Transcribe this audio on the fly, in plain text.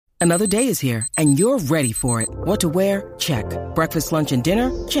Another day is here, and you're ready for it. What to wear? Check. Breakfast, lunch, and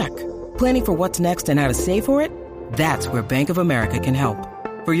dinner? Check. Planning for what's next and how to save for it? That's where Bank of America can help.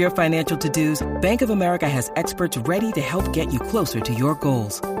 For your financial to-dos, Bank of America has experts ready to help get you closer to your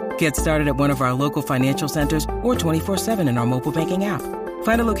goals. Get started at one of our local financial centers or 24/7 in our mobile banking app.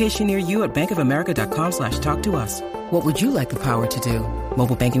 Find a location near you at bankofamerica.com/talktous. What would you like the power to do?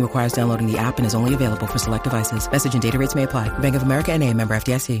 Mobile banking requires downloading the app and is only available for select devices. Message and data rates may apply. Bank of America N.A., member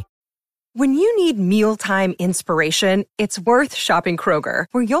FDIC. When you need mealtime inspiration, it's worth shopping Kroger,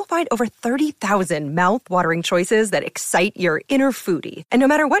 where you'll find over 30,000 mouth-watering choices that excite your inner foodie. And no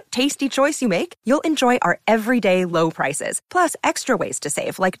matter what tasty choice you make, you'll enjoy our everyday low prices, plus extra ways to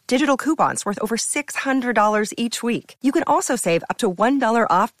save, like digital coupons worth over $600 each week. You can also save up to $1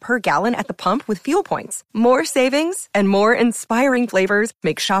 off per gallon at the pump with fuel points. More savings and more inspiring flavors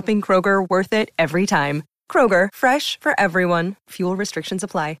make shopping Kroger worth it every time. Kroger, fresh for everyone. Fuel restrictions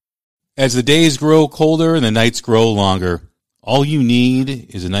apply. As the days grow colder and the nights grow longer, all you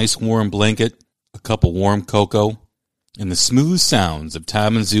need is a nice warm blanket, a cup of warm cocoa, and the smooth sounds of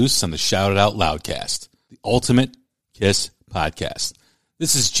Tom and Zeus on the Shout It Out Loudcast, the ultimate KISS podcast.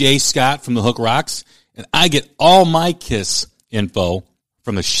 This is Jay Scott from the Hook Rocks, and I get all my KISS info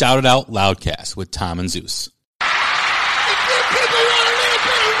from the Shout It Out Loudcast with Tom and Zeus.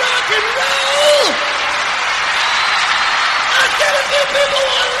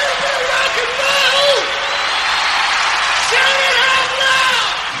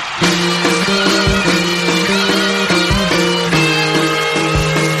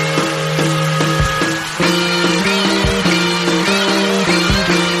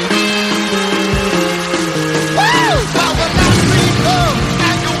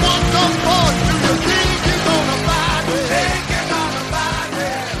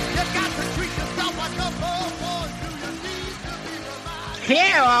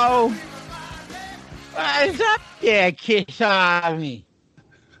 Hello. What's up there, Kiss Army?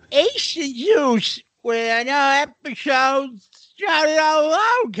 Ace and Juice with another episode Shout It Out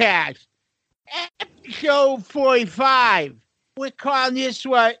Loudcast. Episode 45. We're calling this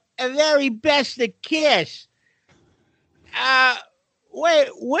one a very best of Kiss. Wait,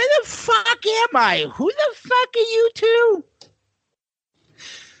 where the fuck am I? Who the fuck are you two?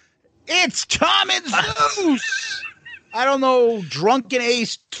 It's Tom and Zeus. I don't know, Drunken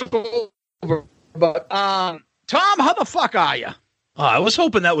Ace took over, but Tom, how the fuck are you? I was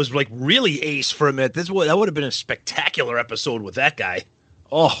hoping that was like really Ace for a minute. That would have been a spectacular episode with that guy.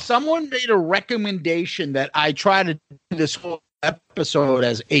 Oh, someone made a recommendation that I try to do this whole episode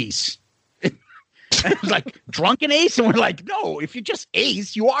as Ace. It's like Drunken Ace, and we're like, no, if you're just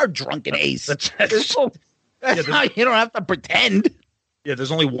Ace, you are Drunken Ace. That's how you don't have to pretend. Yeah,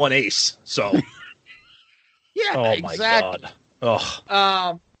 there's only one Ace, so. Yeah, oh exactly. My God.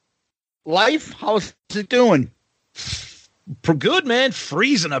 Oh. Life, how's it doing? Good, man.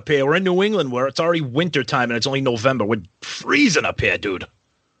 Freezing up here. We're in New England where it's already winter time and it's only November. We're freezing up here, dude.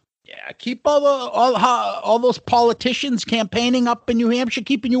 Yeah, keep all those politicians campaigning up in New Hampshire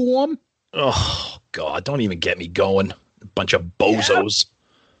keeping you warm. Oh God, don't even get me going. A bunch of bozos.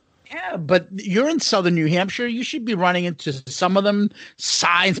 Yeah, but you're in southern New Hampshire. You should be running into some of them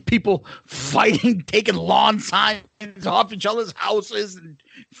signs, people fighting, taking lawn signs off each other's houses, and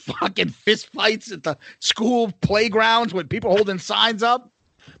fucking fist fights at the school playgrounds with people holding signs up.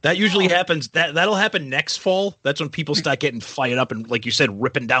 That usually happens. That'll happen next fall. That's when people start getting fired up and, like you said,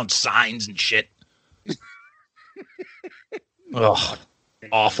 ripping down signs and shit. Oh,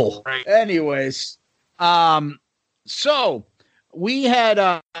 awful. Anyways, so we had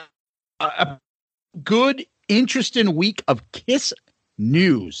a good, interesting week of KISS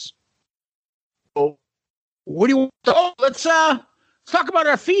news. Oh, what do you want? Oh, let's talk about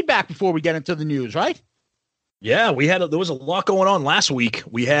our feedback before we get into the news, right? Yeah, there was a lot going on last week.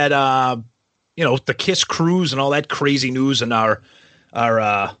 We had the KISS cruise and all that crazy news, and our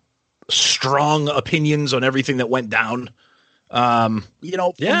strong opinions on everything that went down. For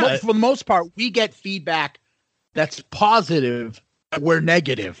the most part, we get feedback that's positive. We're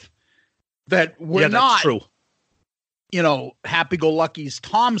negative. That we're not, true. Happy-go-luckies,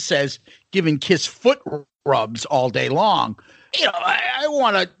 Tom says, giving KISS foot rubs all day long. I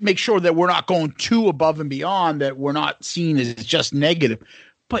want to make sure that we're not going too above and beyond, that we're not seen as just negative.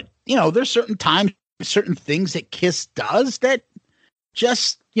 But, there's certain times, certain things that KISS does that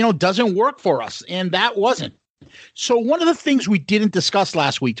just, doesn't work for us. And that wasn't. So one of the things we didn't discuss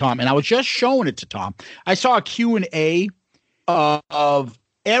last week, Tom, and I was just showing it to Tom, I saw a Q&A of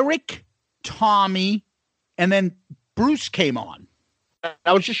Eric, Tommy, and then Bruce came on.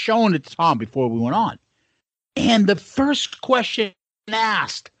 I was just showing it to Tom before we went on. And the first question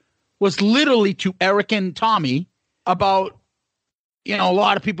asked was literally to Eric and Tommy about, a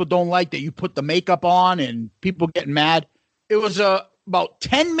lot of people don't like that you put the makeup on and people getting mad. It was about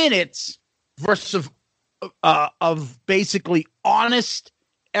 10 minutes versus of basically honest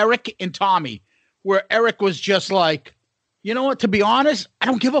Eric and Tommy, where Eric was just like, you know what, to be honest, I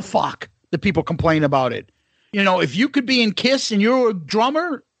don't give a fuck that people complain about it. If you could be in Kiss and you're a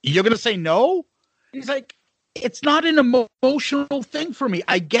drummer, you're going to say no? He's like, it's not an emotional thing for me.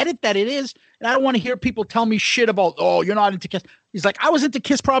 I get it that it is. And I don't want to hear people tell me shit about, oh, you're not into Kiss. He's like, I was into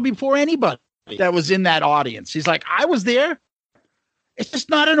Kiss probably before anybody that was in that audience. He's like, I was there. It's just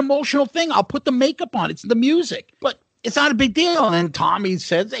not an emotional thing. I'll put the makeup on. It's the music. But it's not a big deal. And then Tommy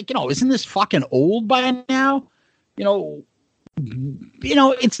says, like, isn't this fucking old by now? It's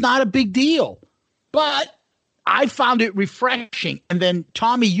not a big deal. But I found it refreshing. And then,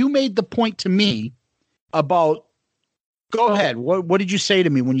 Tommy, you made the point to me about, go ahead. What did you say to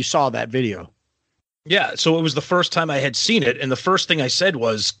me when you saw that video? Yeah, so it was the first time I had seen it. And the first thing I said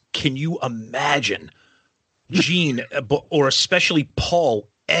was, can you imagine Gene, or especially Paul,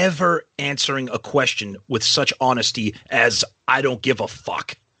 ever answering a question with such honesty as, I don't give a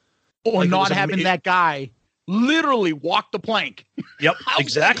fuck? Or not having that guy literally walk the plank. Yep,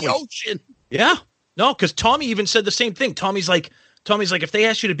 exactly. The ocean. Yeah. No, because Tommy even said the same thing. Tommy's like, if they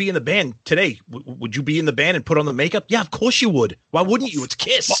asked you to be in the band today, would you be in the band and put on the makeup? Yeah, of course you would. Why wouldn't you? It's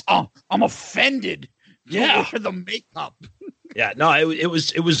Kiss. I'm offended. Yeah, for the makeup. Yeah, no, it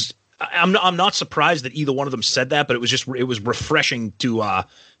was. I'm not surprised that either one of them said that, but it was refreshing to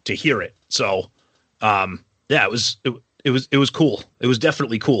hear it. So, yeah, it was cool. It was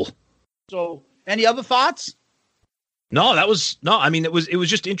definitely cool. So, any other thoughts? No, I mean, it was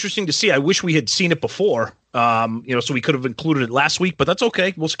just interesting to see. I wish we had seen it before, so we could have included it last week, but that's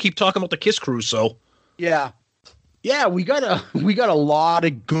okay. We'll keep talking about the Kiss Cruise. So yeah, we got a lot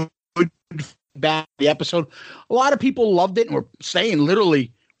of good feedback the episode. A lot of people loved it and were saying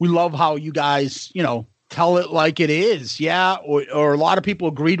literally, we love how you guys, tell it like it is. Yeah. Or a lot of people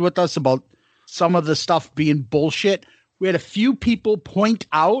agreed with us about some of the stuff being bullshit. We had a few people point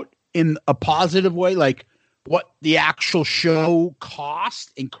out in a positive way, like what the actual show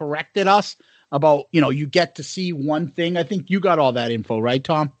cost, and corrected us about, you get to see one thing. I think you got all that info, right,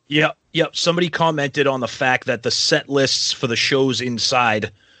 Tom? Yep. Somebody commented on the fact that the set lists for the shows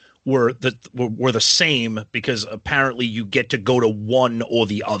inside were the same, because apparently you get to go to one or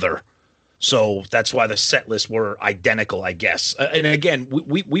the other. So that's why the set lists were identical, I guess. And again,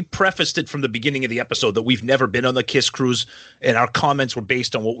 we prefaced it from the beginning of the episode that we've never been on the Kiss Cruise, and our comments were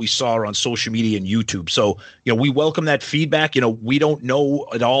based on what we saw on social media and YouTube. So, we welcome that feedback. We don't know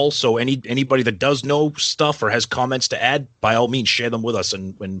it all. So anybody that does know stuff or has comments to add, by all means, share them with us.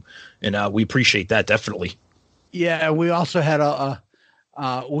 And we appreciate that. Definitely. Yeah. We also had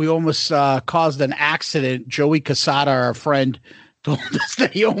we almost caused an accident. Joey Casada, our friend, told us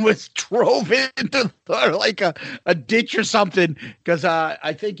that he almost drove into like a ditch or something, because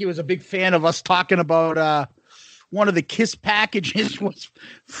I think he was a big fan of us talking about one of the Kiss packages was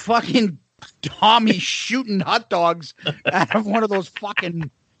fucking Tommy shooting hot dogs out of one of those fucking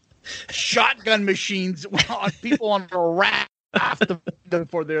shotgun machines on people on a raft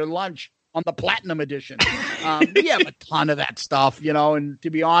for their lunch on the Platinum Edition. We have a ton of that stuff, and to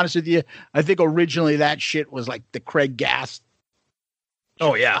be honest with you, I think originally that shit was like the Craig Gass.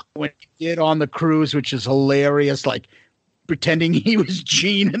 Oh, yeah. When he did on the cruise, which is hilarious, like pretending he was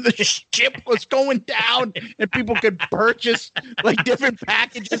Gene and the ship was going down and people could purchase like different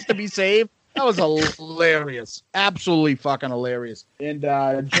packages to be saved. That was hilarious. Absolutely fucking hilarious. And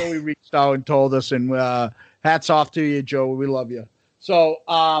Joey reached out and told us, and hats off to you, Joey. We love you. So,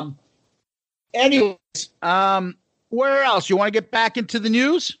 anyways, where else? You want to get back into the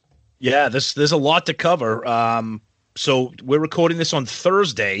news? Yeah, there's a lot to cover. So we're recording this on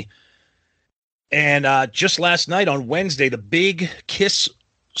Thursday, and just last night on Wednesday, the big Kiss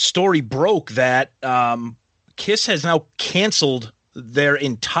story broke that Kiss has now canceled their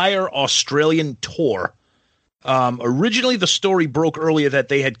entire Australian tour. Originally, the story broke earlier that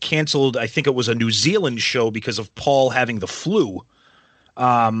they had canceled, I think it was a New Zealand show because of Paul having the flu.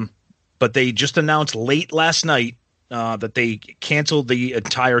 But they just announced late last night that they canceled the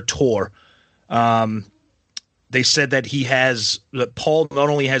entire tour. They said that that Paul not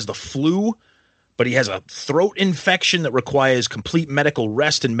only has the flu, but he has a throat infection that requires complete medical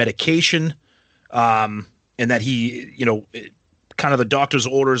rest and medication. And that he, kind of the doctor's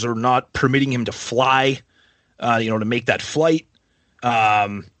orders are not permitting him to fly, to make that flight.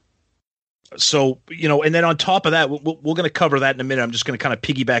 So, and then on top of that, we're going to cover that in a minute. I'm just going to kind of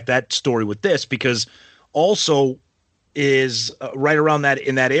piggyback that story with this, because also is right around that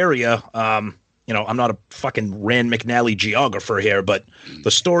in that area. I'm not a fucking Rand McNally geographer here, but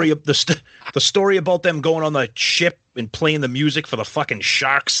the story of the story about them going on the ship and playing the music for the fucking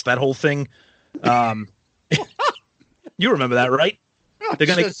sharks, that whole thing. You remember that, right? They're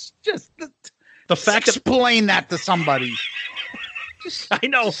gonna the fact that explain that to somebody. I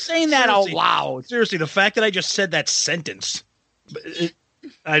know. Just saying that out loud. Seriously, the fact that I just said that sentence.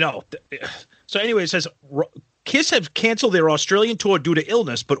 I know. So anyway, it says Kiss have canceled their Australian tour due to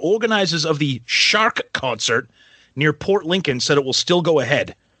illness, but organizers of the Shark concert near Port Lincoln said it will still go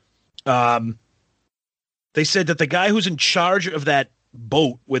ahead. They said that the guy who's in charge of that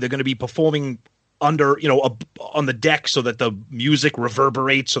boat where they're going to be performing under, on the deck so that the music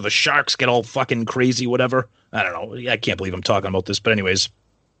reverberates so the sharks get all fucking crazy, whatever. I don't know. I can't believe I'm talking about this. But anyways,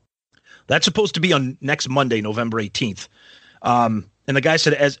 that's supposed to be on next Monday, November 18th. And the guy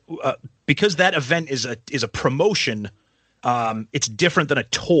said because that event is a promotion, it's different than a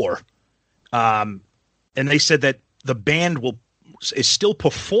tour. And they said that the band is still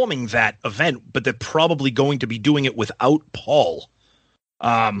performing that event, but they're probably going to be doing it without Paul.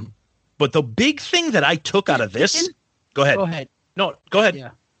 But the big thing that I took out of this, go ahead. Go ahead. No, go ahead. Yeah.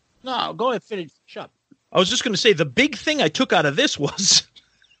 No, go ahead. Finish. Shut. I was just going to say the big thing I took out of this was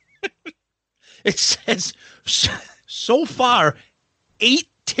it says so far 8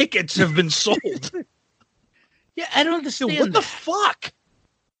 tickets have been sold. Yeah, I don't understand. Dude, what the fuck?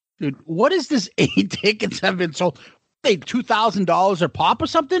 Dude, what is this 8 tickets have been sold? They $2,000 a pop or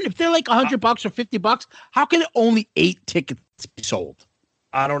something? If they're like $100 or $50, how can only 8 tickets be sold?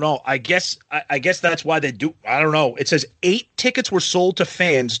 I don't know. I guess that's why they do. I don't know. It says 8 tickets were sold to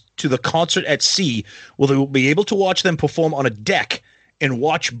fans to the concert at sea, where they will be able to watch them perform on a deck and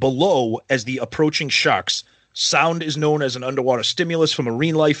watch below as the approaching sharks. Sound is known as an underwater stimulus for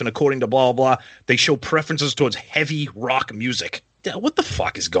marine life, and according to blah, blah, blah, they show preferences towards heavy rock music. What the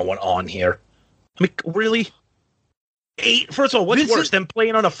fuck is going on here? I mean, really? 8? First of all, what's worse, them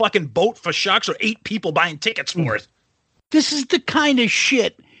playing on a fucking boat for sharks or 8 people buying tickets for it? This is the kind of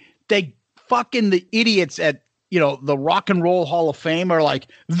shit that fucking the idiots at, the Rock and Roll Hall of Fame are like,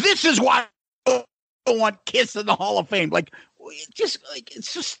 this is why I don't want Kiss in the Hall of Fame. Like,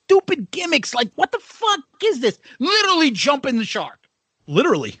 it's just stupid gimmicks. Like, what the fuck is this? Literally jumping the shark.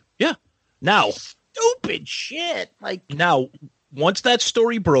 Literally. Yeah. Now. Stupid shit. Like, now, once that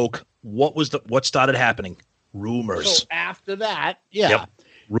story broke, what started happening? Rumors. So after that, yeah. Yep.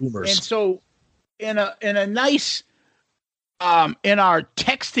 Rumors. And so in a nice in our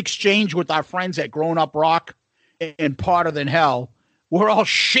text exchange with our friends at Grown Up Rock and Parter Than Hell, we're all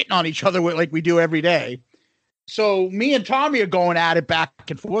shitting on each other like we do every day. So me and Tommy are going at it back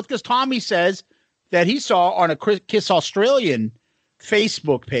and forth because Tommy says that he saw on a Kiss Australian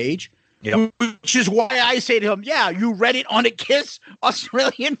Facebook page, which is why I say to him, yeah, you read it on a Kiss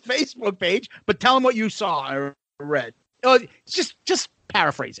Australian Facebook page, but tell him what you saw or read. Just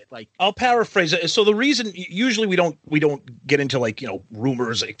paraphrase it. Like, I'll paraphrase it. So the reason usually we don't get into like,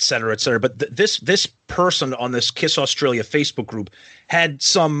 rumors, et cetera, but this person on this Kiss Australia Facebook group had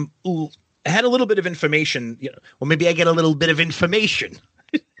a little bit of information. Well, maybe I get a little bit of information.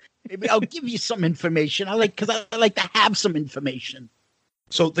 Maybe I'll give you some information. Because I like to have some information.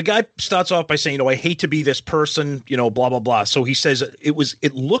 So the guy starts off by saying, I hate to be this person, blah, blah, blah. So he says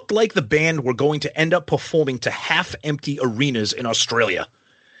it looked like the band were going to end up performing to half-empty arenas in Australia.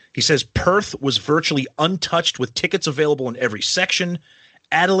 He says Perth was virtually untouched with tickets available in every section.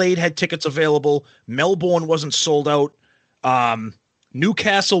 Adelaide had tickets available. Melbourne wasn't sold out.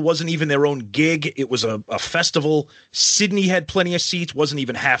 Newcastle wasn't even their own gig. It was a festival. Sydney had plenty of seats, wasn't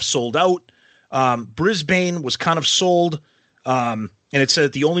even half sold out. Brisbane was kind of sold. And it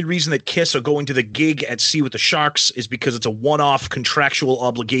said the only reason that Kiss are going to the gig at Sea with the Sharks is because it's a one-off contractual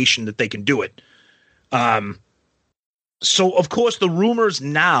obligation that they can do it. So, of course, the rumors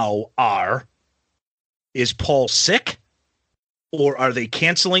now are, is Paul sick? Or are they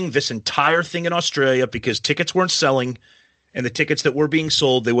canceling this entire thing in Australia because tickets weren't selling, and the tickets that were being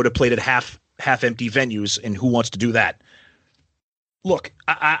sold, they would have played at half-empty venues, and who wants to do that? Look,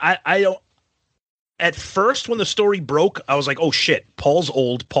 I don't... At first, when the story broke, I was like, oh, shit, Paul's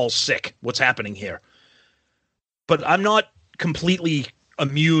old, Paul's sick. What's happening here? But I'm not completely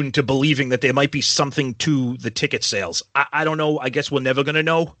immune to believing that there might be something to the ticket sales. I don't know. I guess we're never going to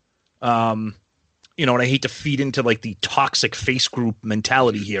know. And I hate to feed into like the toxic face group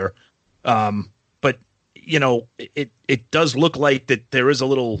mentality here. But, it does look like that there is a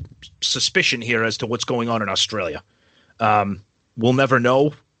little suspicion here as to what's going on in Australia. We'll never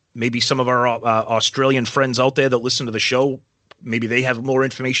know. Maybe some of our Australian friends out there that listen to the show, maybe they have more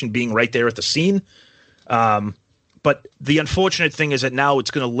information being right there at the scene. But the unfortunate thing is that now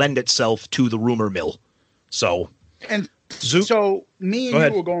it's going to lend itself to the rumor mill. So, and so me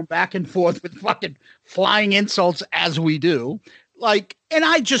and you were going back and forth with fucking flying insults as we do. Like, and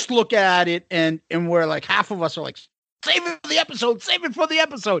I just look at it and we're like, half of us are like, save it for the episode, save it for the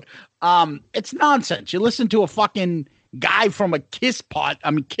episode. It's nonsense. You listen to a fucking guy from a KISS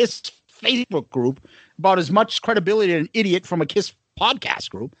Facebook group about as much credibility as an idiot from a KISS podcast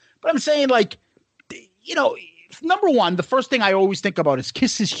group. But I'm saying, like, you know, number one, the first thing I always think about is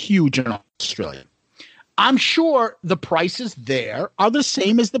KISS is huge in Australia. I'm sure the prices there are the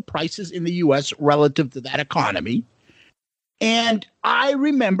same as the prices in the U.S. relative to that economy. And I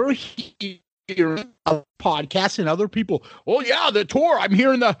remember hearing a podcast and other people, oh, yeah, the tour, I'm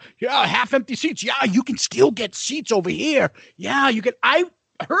hearing the half empty seats. Yeah, you can still get seats over here. Yeah, you can. I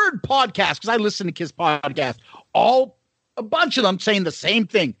heard podcasts, because I listen to KISS podcasts, a bunch of them saying the same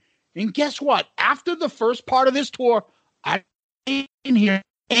thing. And guess what? After the first part of this tour, I didn't hear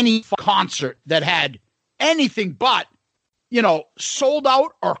any concert that had anything but, you know, sold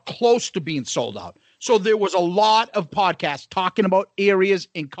out or close to being sold out. So there was a lot of podcasts talking about areas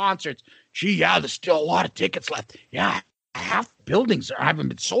and concerts. Gee, yeah, there's still a lot of tickets left. Yeah, half buildings haven't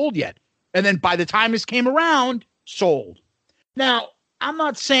been sold yet. And then by the time this came around, sold. Now, I'm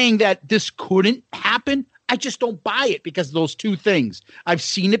not saying that this couldn't happen. I just don't buy it because of those two things. I've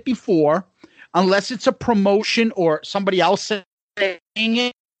seen it before. Unless it's a promotion or somebody else saying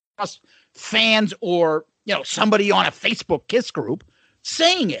it, fans or, you know, somebody on a Facebook KISS group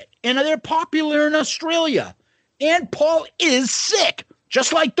saying it. And they're popular in Australia. And Paul is sick.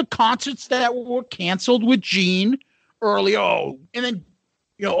 Just like the concerts that were canceled with Gene earlier. Oh, and then,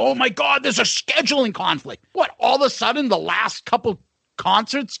 you know, oh my God, there's a scheduling conflict. What, all of a sudden the last couple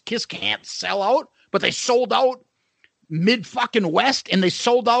concerts KISS can't sell out, but they sold out mid-fucking West, and they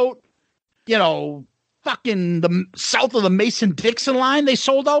sold out, you know, fucking the south of the Mason-Dixon line, they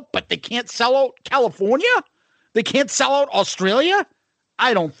sold out, but they can't sell out California? They can't sell out Australia?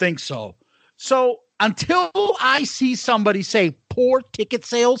 I don't think so. So until I see somebody say poor ticket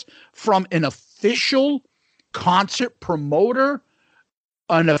sales from an official concert promoter,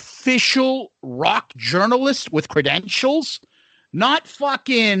 an official rock journalist with credentials, not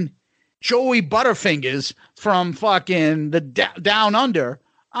fucking Joey Butterfingers from fucking the Down Under.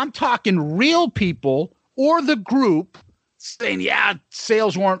 I'm talking real people or the group saying, yeah,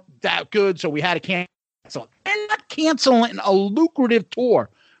 sales weren't that good, so we had to cancel. And not canceling a lucrative tour.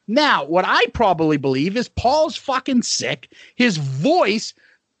 Now, what I probably believe is Paul's fucking sick. His voice,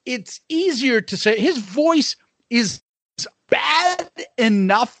 it's easier to say, his voice is bad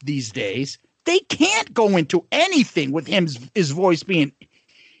enough these days. They can't go into anything with his voice being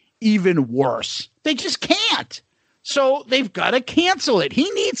even worse. They just can't. So they've got to cancel it. He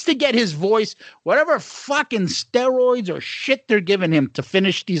needs to get his voice, whatever fucking steroids or shit they're giving him to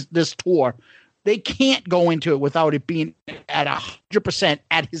finish this tour. They can't go into it without it being at 100%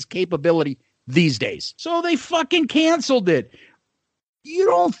 at his capability these days. So they fucking canceled it. You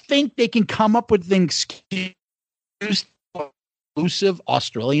don't think they can come up with an exclusive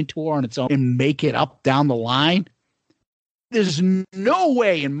Australian tour on its own and make it up down the line? There's no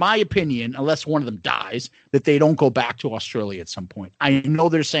way, in my opinion, unless one of them dies, that they don't go back to Australia at some point. I know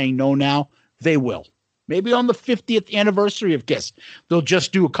they're saying no now. They will. Maybe on the 50th anniversary of KISS, they'll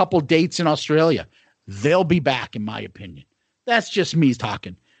just do a couple dates in Australia. They'll be back, in my opinion. That's just me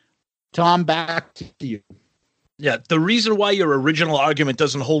talking. Tom, back to you. Yeah, the reason why your original argument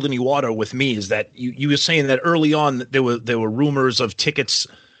doesn't hold any water with me is that you were saying that early on there were rumors of tickets,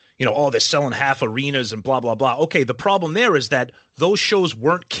 you know, they're selling half arenas and blah, blah, blah. Okay, the problem there is that those shows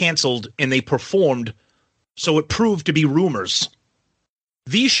weren't canceled and they performed, so it proved to be rumors.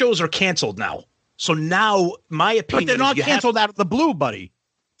 These shows are canceled now. So now, my opinion, but they're not canceled out of the blue, buddy.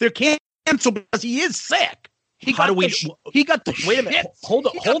 They're canceled because he is sick. He got the wait a minute. Hold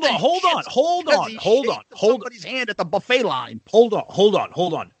on. Somebody's hand at the buffet line. Hold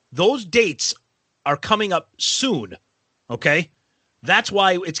on. Those dates are coming up soon. Okay, that's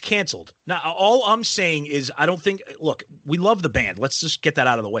why it's canceled. Now, all I'm saying is, I don't think. Look, we love the band. Let's just get that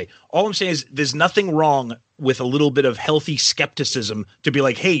out of the way. All I'm saying is, there's nothing wrong with a little bit of healthy skepticism to be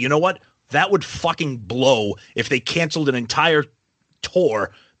like, hey, you know what? That would fucking blow if they canceled an entire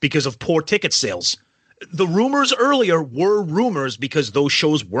tour because of poor ticket sales. The rumors earlier were rumors because those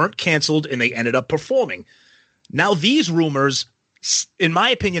shows weren't canceled and they ended up performing. Now these rumors, in my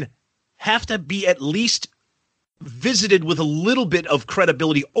opinion, have to be at least visited with a little bit of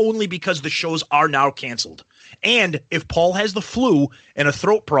credibility only because the shows are now canceled. And if Paul has the flu and a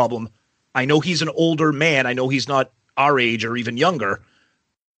throat problem, I know he's an older man. I know he's not our age or even younger.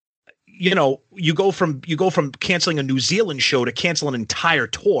 you know, you go from canceling a New Zealand show to cancel an entire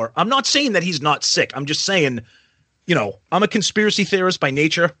tour. I'm not saying that he's not sick. I'm just saying, you know, I'm a conspiracy theorist by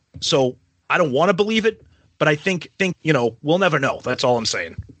nature, so I don't want to believe it, but I think you know, we'll never know. That's all I'm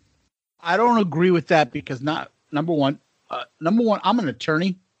saying. I don't agree with that because number one, I'm an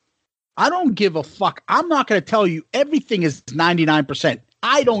attorney. I don't give a fuck. I'm not going to tell you everything is 99%.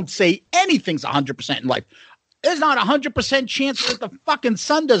 I don't say anything's 100% in life. There's not 100% chance that the fucking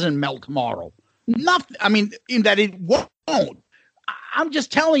sun doesn't melt tomorrow. Nothing. I mean, in that it won't. I'm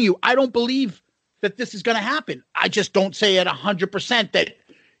just telling you, I don't believe that this is going to happen. I just don't say at 100% that,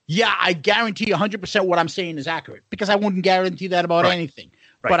 yeah, I guarantee 100% what I'm saying is accurate because I wouldn't guarantee that about anything.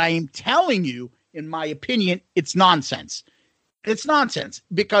 Right. But I am telling you, in my opinion, it's nonsense. It's nonsense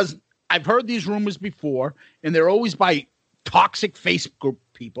because I've heard these rumors before and they're always by toxic Facebook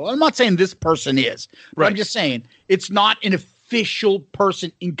people. I'm not saying this person is, but I'm just saying it's not an official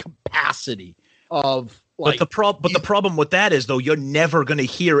person in capacity of like. But the problem with that is though, you're never going to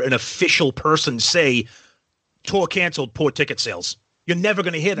hear an official person say tour canceled, poor ticket sales. You're never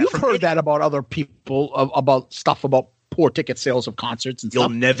going to hear that. You've heard that about other people about stuff about poor ticket sales of concerts and You'll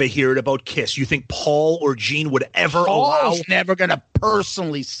stuff. never hear it about Kiss. You think Paul or Gene would ever allow? Never going to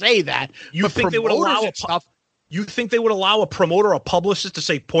personally say that. You think they would allow stuff? You think they would allow a promoter or a publicist to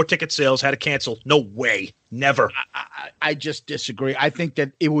say poor ticket sales had to cancel? No way. Never. I just disagree. I think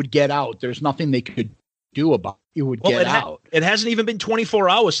that it would get out. There's nothing they could do about it. It would get out. It hasn't even been 24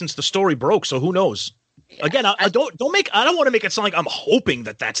 hours since the story broke, so who knows? Again, I don't want to make it sound like I'm hoping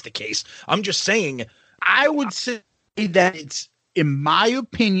that that's the case. I'm just saying. I would say that it's, in my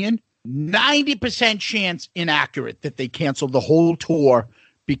opinion, 90% chance inaccurate that they canceled the whole tour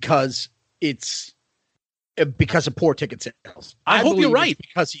because of poor ticket sales. I hope you're right.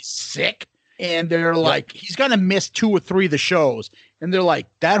 Because he's sick and they're like, he's going to miss 2 or 3 of the shows. And they're like,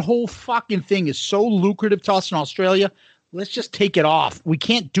 that whole fucking thing is so lucrative to us in Australia. Let's just take it off. We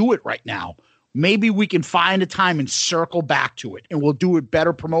can't do it right now. Maybe we can find a time and circle back to it and we'll do a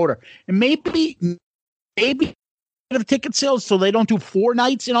better promoter. And maybe of ticket sales. So they don't do 4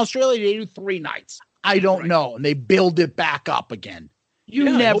 nights in Australia. They do 3 nights. I don't know. And they build it back up again. You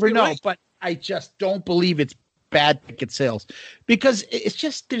never know, right. But I just don't believe it's bad ticket sales because it's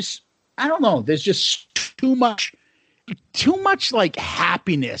just, I don't know. There's just too much like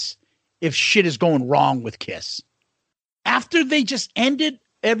happiness if shit is going wrong with Kiss. After they just ended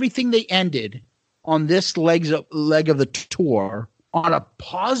everything they ended on this leg of the tour on a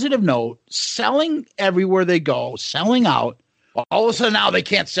positive note, selling everywhere they go, selling out. All of a sudden now they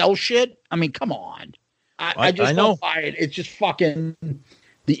can't sell shit. I mean, come on. I just don't buy it. It's just fucking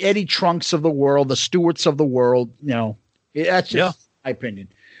the Eddie Trunks of the world, the Stewarts of the world. You know, that's just my opinion.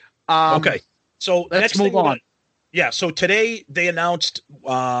 Okay, so let's move on. So today they announced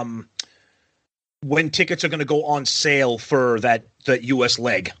when tickets are going to go on sale for that U.S.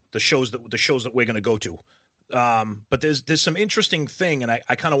 leg, the shows that we're going to go to. But there's some interesting thing, and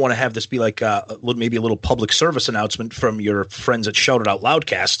I kind of want to have this be like maybe a little public service announcement from your friends at Shout It Out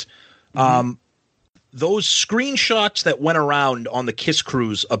Loudcast. Those screenshots that went around on the Kiss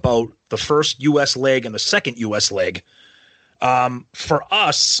cruise about the first U.S. leg and the second U.S. leg, for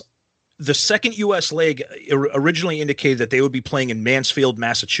us, the second U.S. leg originally indicated that they would be playing in Mansfield,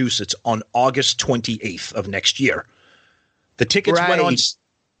 Massachusetts on August 28th of next year. The tickets went on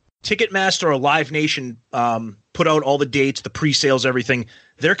Ticketmaster or Live Nation put out all the dates, the pre-sales, everything.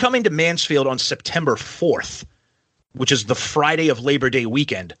 They're coming to Mansfield on September 4th, which is the Friday of Labor Day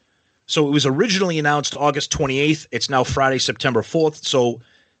weekend. So it was originally announced August 28th. It's now Friday, September 4th. So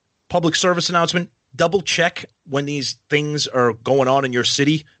public service announcement, double check when these things are going on in your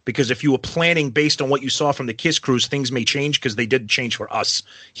city, because if you were planning based on what you saw from the Kiss cruise, things may change because they did change for us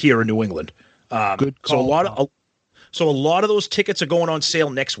here in New England. Good call. So a lot of those tickets are going on sale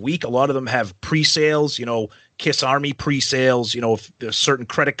next week. A lot of them have pre-sales, Kiss Army pre-sales, if there's certain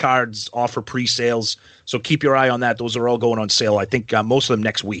credit cards offer pre-sales. So keep your eye on that. Those are all going on sale. I think most of them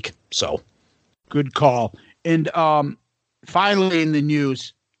next week. So good call. And finally in the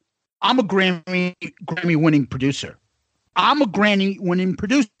news, I'm a Grammy winning producer.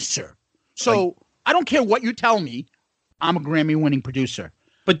 So I don't care what you tell me. I'm a Grammy winning producer.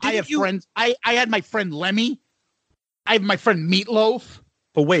 But I have friends. I had my friend Lemmy. I have my friend Meatloaf.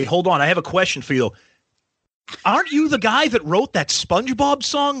 But wait, hold on. I have a question for you. Aren't you the guy that wrote that SpongeBob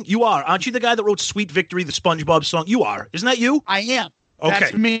song? You are. Aren't you the guy that wrote Sweet Victory, the SpongeBob song? You are. Isn't that you? I am. Okay.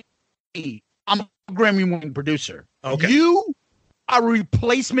 That's me. I'm a Grammy-winning producer. Okay. You are a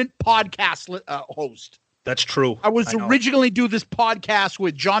replacement podcast host. That's true. I was originally do this podcast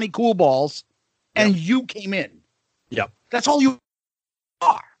with Johnny Coolballs, and you came in. Yep. That's all you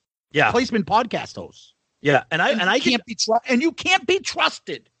are. Yeah. Replacement podcast hosts. Yeah. And you can't be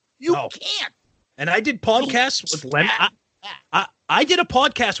trusted. You can't. And I did podcasts with Lemmy. I did a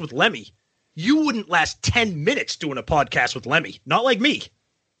podcast with Lemmy. You wouldn't last 10 minutes doing a podcast with Lemmy. Not like me.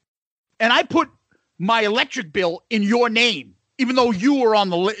 And I put my electric bill in your name, even though you were on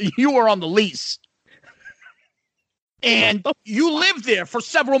the lease. And you lived there for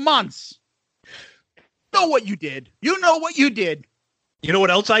several months. You know what you did. You know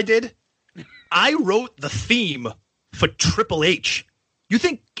what else I did? I wrote the theme for Triple H. You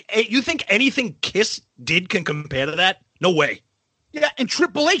think anything Kiss did can compare to that? No way. Yeah, and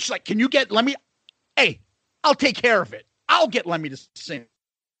Triple H, like, can you get Lemmy? Hey, I'll take care of it. I'll get Lemmy to sing.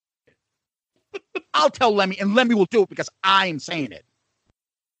 I'll tell Lemmy, and Lemmy will do it because I'm saying it.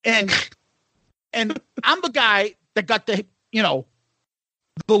 And I'm the guy that got the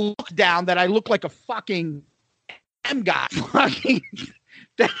look down that I look like a fucking M guy. Fucking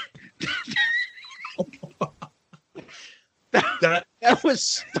that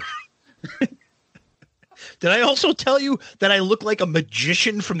was. Did I also tell you that I look like a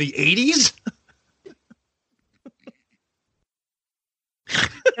magician from the 80s?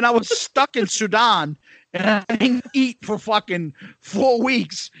 And I was stuck in Sudan and I didn't eat for fucking 4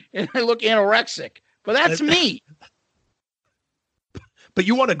 weeks and I look anorexic. But that's me. But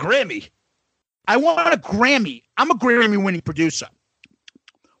you want a Grammy. I want a Grammy. I'm a Grammy winning producer.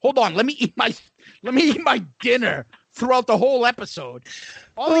 Hold on. Let me eat my dinner throughout the whole episode.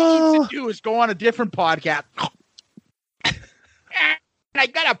 All he needs to do is go on a different podcast. And I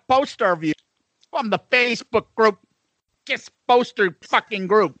got a poster of you from the Facebook group. Kiss poster fucking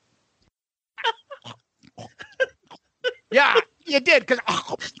group. Yeah, you did, because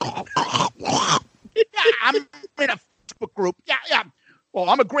I'm in a Facebook group. Yeah. Well,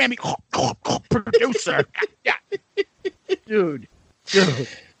 I'm a Grammy producer. Yeah. Dude.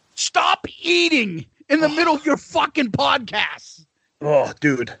 Stop eating in the middle of your fucking podcast. Oh,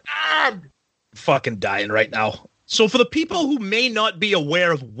 dude. I'm fucking dying right now. So for the people who may not be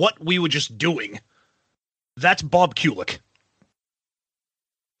aware of what we were just doing, that's Bob Kulick.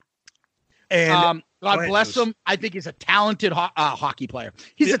 And God bless him. I think he's a talented hockey player.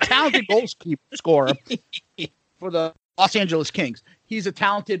 He's a talented goal scorer for the Los Angeles Kings. He's a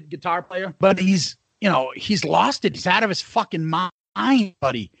talented guitar player, but he's lost it. He's out of his fucking mind,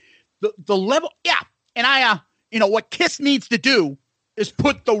 buddy. The level, yeah. And what Kiss needs to do is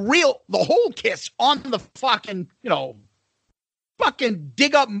put the whole Kiss on the fucking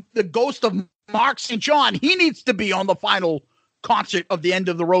dig up the ghost of Mark St. John. He needs to be on the final concert of the End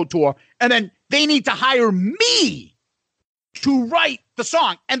of the Road tour. And then they need to hire me to write the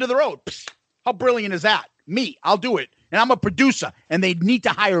song End of the Road. Psst, how brilliant is that? Me, I'll do it. And I'm a producer, and they need to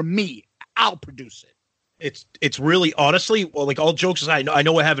hire me. I'll produce it. It's really, honestly, well, like, all jokes aside, I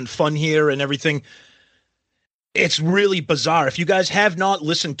know we're having fun here and everything. It's really bizarre. If you guys have not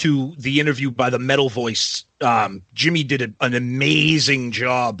listened to the interview by the Metal Voice, Jimmy did an amazing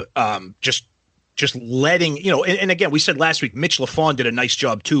job just letting, and again, we said last week, Mitch LaFon did a nice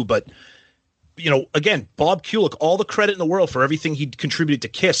job too, but, again, Bob Kulick, all the credit in the world for everything he contributed to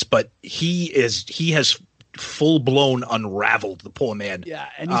Kiss, but he has full-blown unraveled, the poor man. Yeah,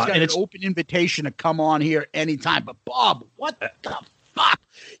 and he's got an open invitation to come on here anytime. But Bob, what the fuck?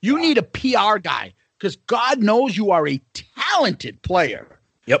 You need a PR guy, because God knows you are a talented player.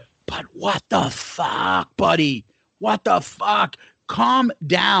 Yep. But what the fuck, buddy? What the fuck? Calm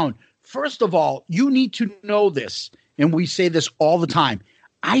down. First of all, you need to know this, and we say this all the time.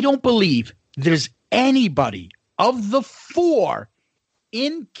 I don't believe there's anybody of the four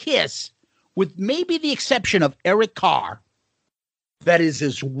in Kiss, with maybe the exception of Eric Carr, that is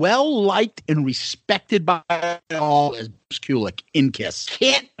as well liked and respected by all as Bruce Kulick in Kiss.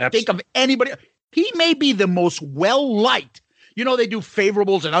 Can't think of anybody. He may be the most well liked. They do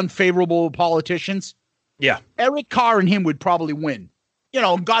favorables and unfavorable politicians. Yeah. Eric Carr and him would probably win.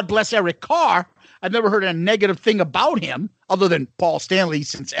 God bless Eric Carr. I've never heard a negative thing about him other than Paul Stanley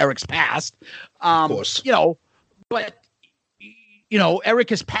since Eric's passed. Of course. But Eric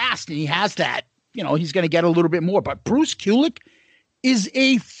has passed and he has that. He's going to get a little bit more. But Bruce Kulick is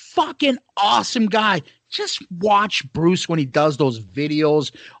a fucking awesome guy. Just watch Bruce when he does those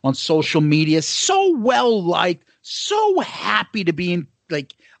videos on social media. So well liked, so happy to be in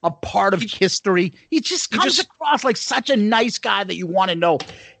a part of history. He just comes across like such a nice guy that you want to know.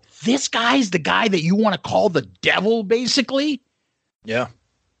 This guy's the guy that you want to call the devil, basically. Yeah.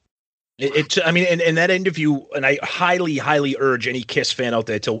 In that interview, and I highly, highly urge any Kiss fan out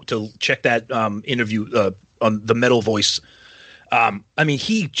there to check that interview on the Metal Voice.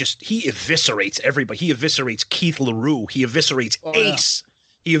 He eviscerates everybody. He eviscerates Keith LaRue. He eviscerates Ace.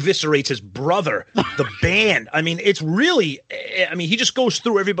 He eviscerates his brother, the band. I mean, it's really, he just goes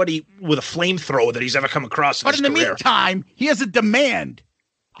through everybody with a flamethrower that he's ever come across. But in the meantime, he has a demand.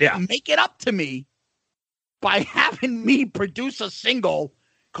 Yeah. Make it up to me by having me produce a single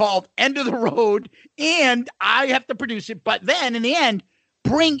called End of the Road, and I have to produce it. But then in the end,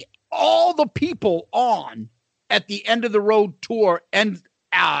 bring all the people on at the End of the Road tour, end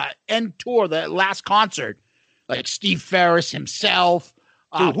tour, the last concert, like Steve Ferris himself.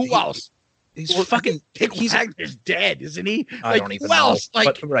 Who else? He's fucking. He's dead, isn't he? I don't even know. Else?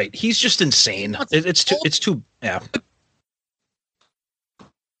 But right, he's just insane. It's too. Yeah.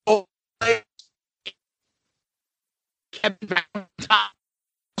 Oh,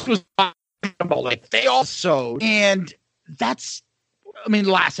 like they also, and that's,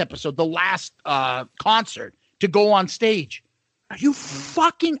 last episode, the last concert to go on stage. Are you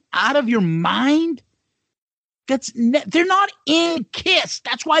fucking out of your mind? They're not in Kiss.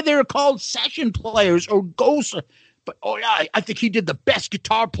 That's why they're called session players or ghosts. But I think he did the best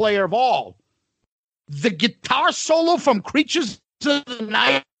guitar player of all. The guitar solo from Creatures of the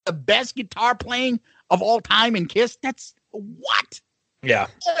Night, the best guitar playing of all time in Kiss. That's what? Yeah.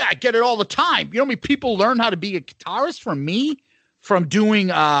 I get it all the time. You know how many people learn how to be a guitarist from me? From doing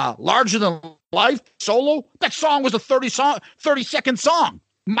Larger Than Life solo? That song was a 30-second song.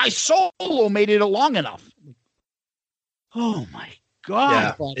 My solo made it long enough. Oh my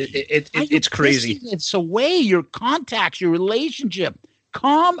God! Yeah, it's crazy. It's away your contacts, your relationship.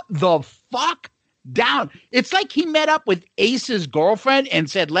 Calm the fuck down. It's like he met up with Ace's girlfriend and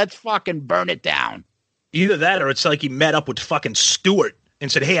said, "Let's fucking burn it down." Either that, or it's like he met up with fucking Stewart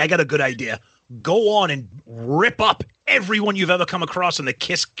and said, "Hey, I got a good idea. Go on and rip up everyone you've ever come across in the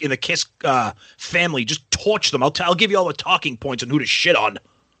Kiss family. Just torch them. I'll give you all the talking points on who to shit on."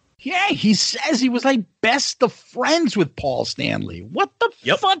 Yeah, he says he was like best of friends with Paul Stanley. What the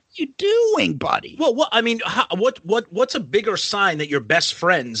fuck are you doing, buddy? Well, what's a bigger sign that you're best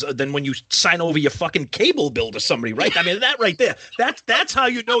friends than when you sign over your fucking cable bill to somebody, right? That right there. That's how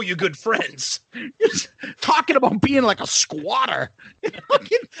you know you're good friends. Talking about being like a squatter.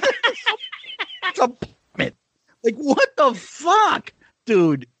 That's a like what the fuck,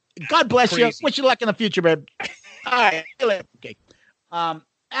 dude? God bless you. Wish you luck in the future, man. All right, okay.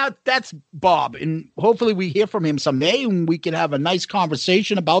 That's Bob, and hopefully we hear from him someday and we can have a nice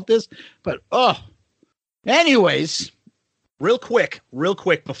conversation about this. But anyways, real quick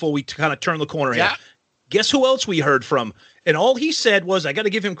before we kind of turn the corner here. Guess who else we heard from? And all he said was, I got to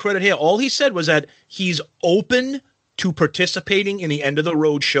give him credit here. All he said was that he's open to participating in the End of the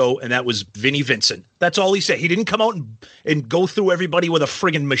Road show, and that was Vinnie Vincent. That's all he said. He didn't come out and go through everybody with a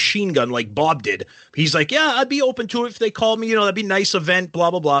friggin' machine gun like Bob did. He's like, yeah, I'd be open to it if they called me. That'd be a nice event, blah,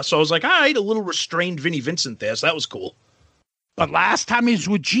 blah, blah. So I was like, all right, a little restrained Vinnie Vincent there, so that was cool. But last time he was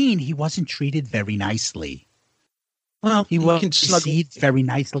with Gene, he wasn't treated very nicely. Well, he wasn't received very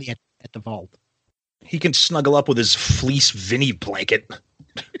nicely at the vault. He can snuggle up with his fleece Vinnie blanket.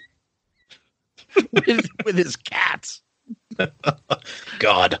 with his cats.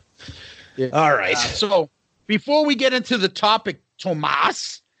 God. Yeah. All right. So before we get into the topic,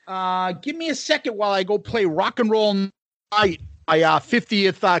 Tomas, give me a second while I go play Rock and Roll Night, my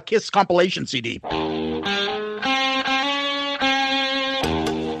 50th Kiss compilation CD.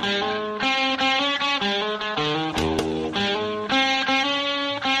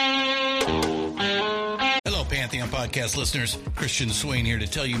 Podcast listeners, Christian Swain here to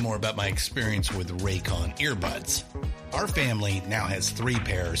tell you more about my experience with Raycon earbuds. Our family now has 3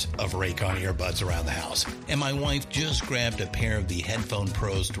 pairs of Raycon earbuds around the house, and my wife just grabbed a pair of the Headphone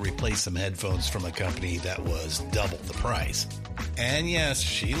Pros to replace some headphones from a company that was double the price. And yes,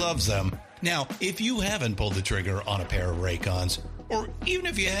 she loves them. Now, if you haven't pulled the trigger on a pair of Raycons, or even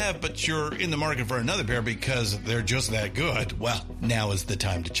if you have, but you're in the market for another pair because they're just that good, well, now is the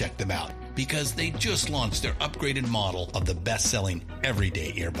time to check them out, because they just launched their upgraded model of the best-selling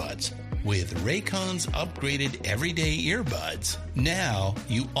Everyday Earbuds. With Raycon's upgraded Everyday Earbuds, now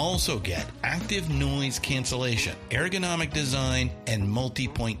you also get active noise cancellation, ergonomic design, and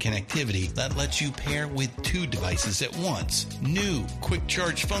multi-point connectivity that lets you pair with 2 devices at once. New quick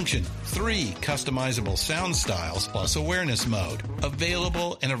charge function, 3 customizable sound styles, plus awareness mode.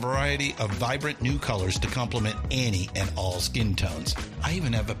 Available in a variety of vibrant new colors to complement any and all skin tones. I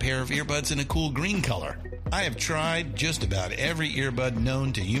even have a pair of earbuds in a cool green color. I have tried just about every earbud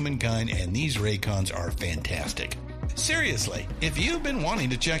known to humankind, and these Raycons are fantastic. Seriously, if you've been wanting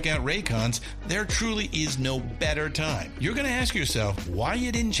to check out Raycons, there truly is no better time. You're going to ask yourself why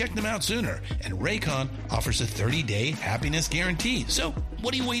you didn't check them out sooner, and Raycon offers a 30-day happiness guarantee. So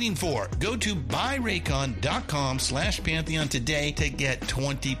what are you waiting for? Go to buyraycon.com/Pantheon today to get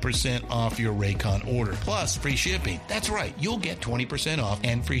 20% off your Raycon order, plus free shipping. That's right, you'll get 20% off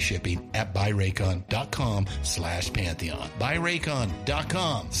and free shipping at buyraycon.com/Pantheon.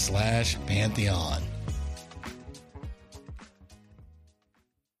 buyraycon.com/Pantheon.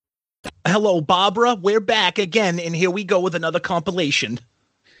 Hello, Barbara. We're back again, and here we go with another compilation.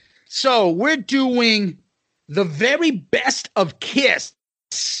 So we're doing the very best of Kiss.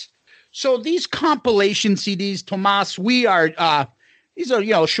 So these compilation CDs, Tomas, we are these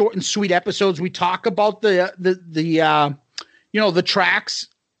are short and sweet episodes. We talk about the tracks,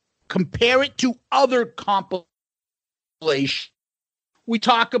 compare it to other compilations. We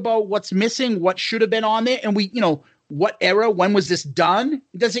talk about what's missing, what should have been on there, and what era, when was this done?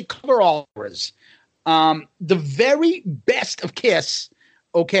 Does it cover all eras? The very best of Kiss.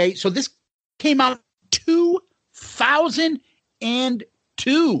 Okay, so this came out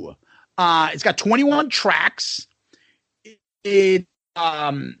 2002. It's got 21 tracks. It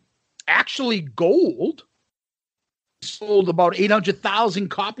actually gold. Sold about 800,000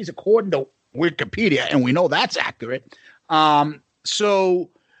 copies according to Wikipedia, and we know that's accurate. So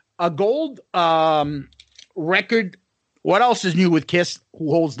a gold record. What else is new with Kiss?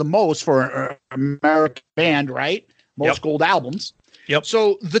 Who holds the most for an American band, right? Most gold albums. Yep.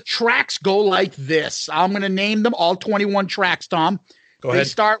 So the tracks go like this. I'm going to name them all 21 tracks, Tom. Go ahead. They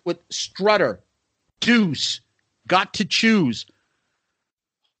start with Strutter, Deuce, Got to Choose,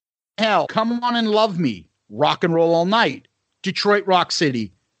 Hell, Come On and Love Me, Rock and Roll All Night, Detroit Rock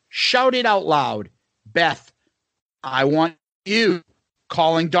City, Shout It Out Loud, Beth, I Want You,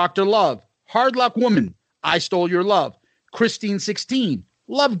 Calling Dr. Love, Hard Luck Woman, I Stole Your Love, Christine 16,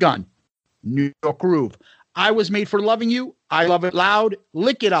 Love Gun, New York Groove, I Was Made for Loving You, I Love It Loud,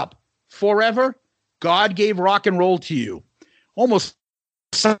 Lick It Up, Forever, God Gave Rock and Roll to You. Almost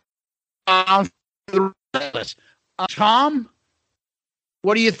Tom,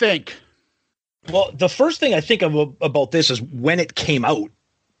 what do you think? Well, the first thing I think of about this is when it came out.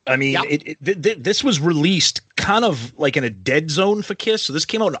 I mean, this was released kind of like in a dead zone for Kiss. So this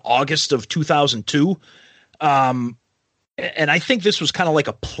came out in August of 2002. And I think this was kind of like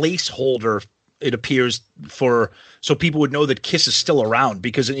a placeholder, it appears, so people would know that Kiss is still around,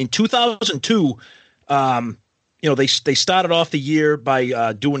 because in 2002, they started off the year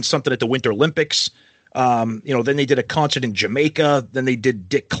by doing something at the Winter Olympics. Then they did a concert in Jamaica. Then they did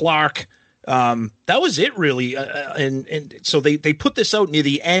Dick Clark. That was it, really. And so they put this out near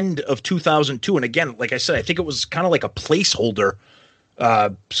the end of 2002. And again, like I said, I think it was kind of like a placeholder,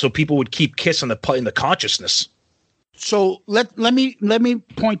 so people would keep Kiss in the consciousness. So let me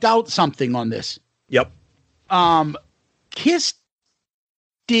point out something on this. Yep. Kiss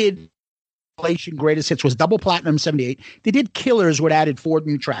did Greatest Hits, was double platinum 78. They did Killers, what added 4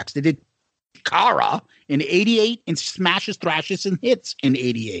 new tracks. They did Cara in 88 and Smashes, Thrashes, and Hits in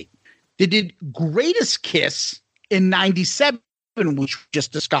 88. They did Greatest Kiss in 97, which we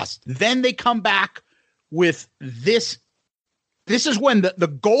just discussed. Then they come back with this. This is when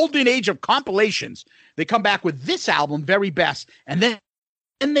the golden age of compilations. They come back with this album, Very Best, and then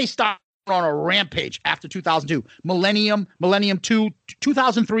they start on a rampage after 2002. Millennium 2,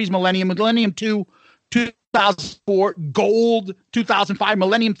 2003's Millennium 2, 2004, Gold, 2005,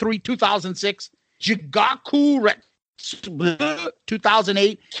 Millennium 3, 2006, Jigaku,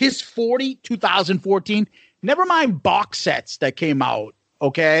 2008, Kiss 40, 2014. Never mind box sets that came out,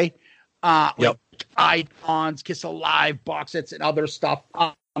 okay? Like Icons, Kiss Alive box sets, and other stuff.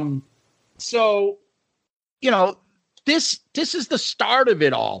 So, this is the start of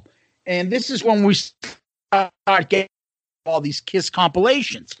it all. And this is when we start getting all these Kiss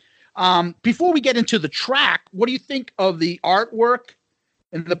compilations. Before we get into the track, what do you think of the artwork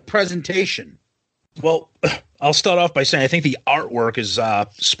and the presentation? Well, I'll start off by saying I think the artwork is,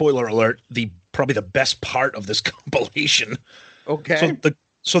 spoiler alert, probably the best part of this compilation. Okay.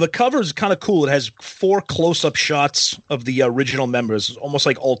 So the cover is kind of cool. It has 4 close-up shots of the original members, almost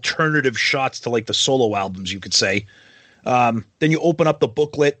like alternative shots to like the solo albums, you could say. Then you open up the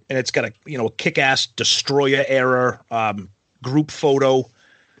booklet, and it's got a kick-ass Destroyer era group photo.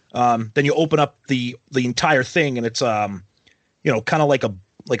 Then you open up the entire thing, and it's kind of like a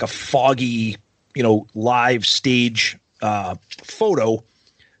foggy live stage photo.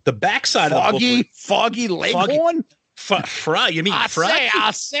 The backside of the booklet, foggy Leghorn. You mean Froggy? I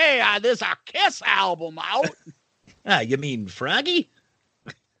say, there's a Kiss album out. You mean Froggy?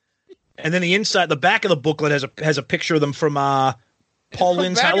 And then the back of the booklet has a picture of them from Paul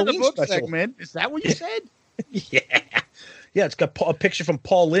Lynde's Halloween special. Segment. Is that what you said? Yeah, it's got a picture from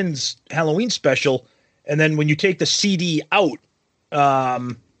Paul Lynde's Halloween special, and then when you take the CD out,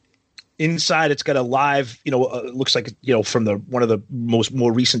 inside it's got a live, it looks like from one of the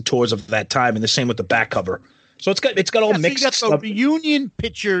more recent tours of that time, and the same with the back cover. So it's got all mixed. So you got the reunion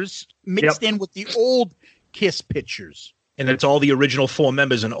pictures mixed in with the old Kiss pictures. And it's all the original 4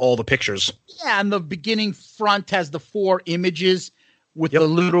 members in all the pictures. Yeah, and the beginning front has the 4 images with a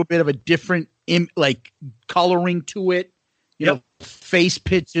little bit of a different coloring to it. Face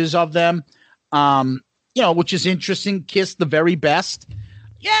pictures of them. Which is interesting. Kiss the very best.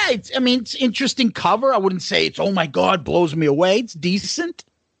 Yeah, it's interesting cover. I wouldn't say it's oh my god, blows me away. It's decent.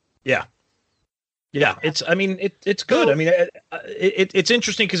 Yeah. Yeah, it's good. I mean, it's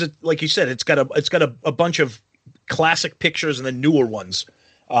interesting because like you said, it's got a bunch of classic pictures and the newer ones.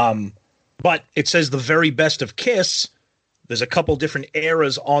 But it says the very best of Kiss. There's a couple different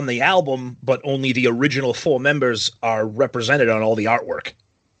eras on the album, but only the original 4 members are represented on all the artwork.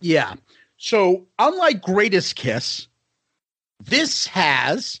 Yeah. So unlike Greatest Kiss, this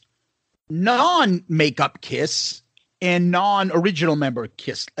has non-makeup Kiss and non-original member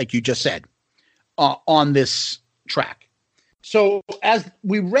Kiss, like you just said, on this track. So as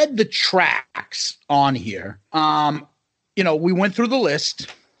we read the tracks on here, we went through the list.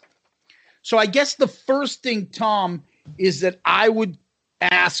 So I guess the first thing, Tom, is that I would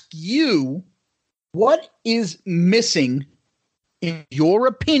ask you, what is missing, in your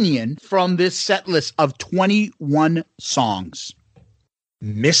opinion, from this set list of 21 songs?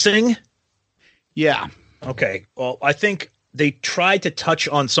 Missing? Yeah. Okay. Well, I think they tried to touch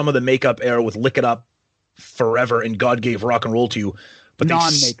on some of the makeup era with Lick It Up, Forever, and God Gave Rock and Roll to You. But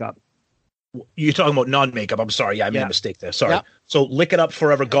non-makeup. You're talking about non-makeup. I'm sorry. Yeah, I made a mistake there. Sorry. Yeah. So Lick It Up,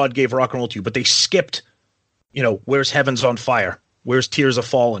 Forever, God Gave Rock and Roll to You. But they skipped, Where's Heaven's on Fire? Where's Tears Are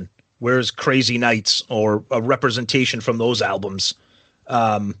Fallen? Where's Crazy Nights? Or a representation from those albums.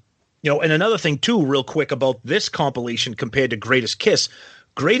 And another thing, too, real quick about this compilation compared to Greatest Kiss.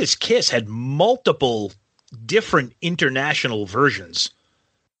 Greatest Kiss had multiple different international versions.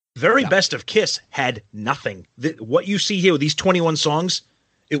 Very Best of Kiss had nothing. What you see here with these 21 songs,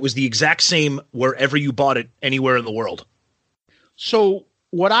 it was the exact same wherever you bought it anywhere in the world. So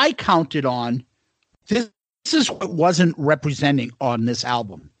what I counted on, this is what wasn't representing on this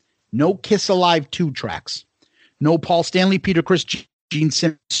album. No Kiss Alive 2 tracks. No Paul Stanley, Peter Criss, Gene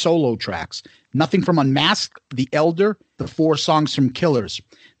Simmons solo tracks. Nothing from Unmasked, The Elder, the 4 songs from Killers.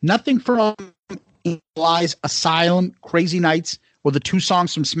 Nothing from Lies, Asylum, Crazy Nights, or the 2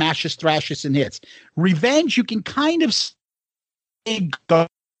 songs from Smashes, Thrashes, and Hits. Revenge, you can kind of say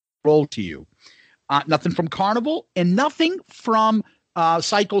roll to you. Nothing from Carnival, and nothing from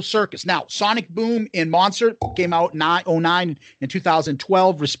Psycho Circus. Now, Sonic Boom and Monster came out in 2009 and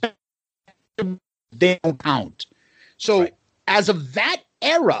 2012, respectively. They don't count. So as of that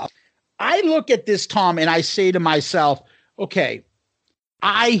era, I look at this, Tom, and I say to myself, okay,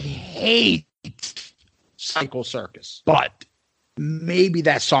 I hate Psycho Circus, but maybe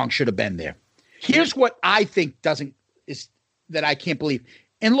that song should have been there. Here's what I think is that I can't believe.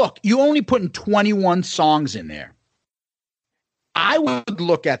 And look, you only putting 21 songs in there. I would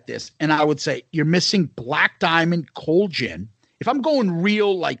look at this and I would say, you're missing Black Diamond, Cold Gin. If I'm going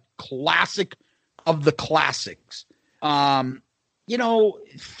real, like classic of the classics, Firehouse,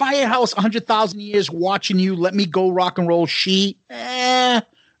 100,000 Years, Watching You, Let Me Go, Rock and Roll, She,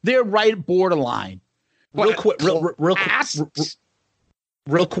 they're right borderline. Real quick,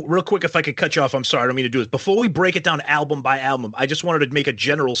 if I could cut you off, I'm sorry, I don't mean to do this. Before we break it down album by album, I just wanted to make a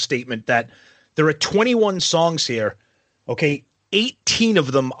general statement that there are 21 songs here. Okay, 18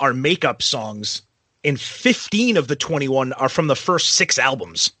 of them are makeup songs, and 15 of the 21 are from the first 6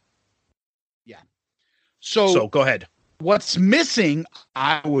 albums. Yeah. So go ahead. What's missing,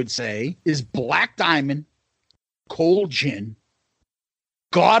 I would say, is Black Diamond, Cold Gin,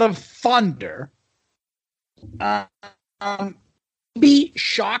 God of Thunder,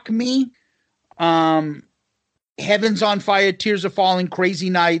 Shock Me, Heaven's on Fire, Tears Are Falling, Crazy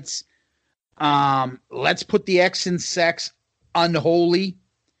Nights, Let's Put the X in Sex, Unholy,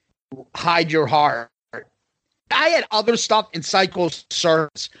 Hide Your Heart. I had other stuff in Psycho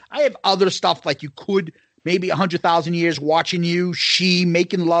Circus. I have other stuff like you could maybe 100,000 Years, Watching You, She,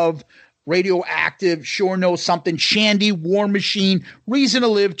 Making Love, Radioactive, Sure Know Something, Shandy, War Machine, Reason to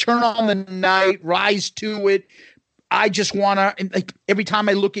Live, Turn on the Night, Rise to It. I Just Wanna, and like every time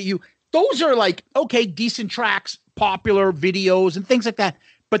I look at you, those are like, okay, decent tracks, popular videos and things like that,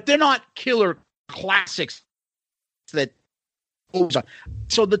 but they're not killer classics that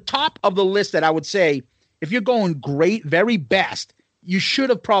So the top of the list that I would say, if you're going great, very best, you should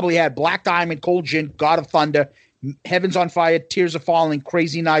have probably had Black Diamond, Cold Gin, God of Thunder, Heaven's on Fire, Tears Are Falling,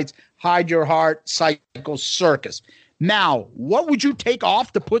 Crazy Nights, Hide Your Heart, Psycho Circus. Now, what would you take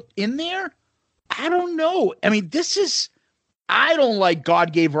off to put in there? I don't know. I mean, I don't like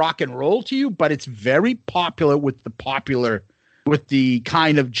God Gave Rock and Roll to You, but it's very popular with the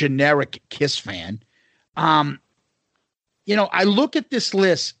kind of generic Kiss fan. I look at this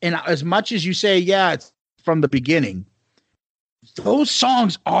list, and as much as you say, yeah, it's from the beginning, those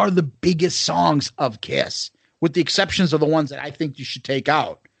songs are the biggest songs of Kiss, with the exceptions of the ones that I think you should take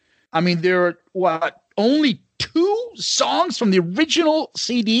out. I mean, there are only 2 songs from the original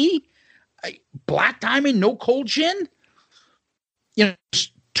CD? Black Diamond, no Cold Gin?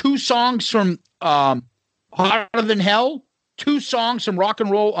 2 songs from Hotter Than Hell, 2 songs from Rock and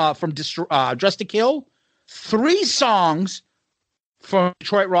Roll from Dressed to Kill, 3 songs from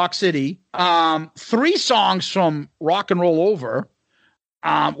Detroit Rock City, 3 songs from Rock and Roll Over,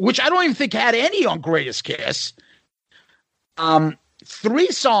 which I don't even think had any on Greatest Kiss, 3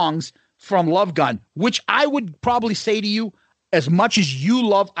 songs from Love Gun, which I would probably say to you, as much as you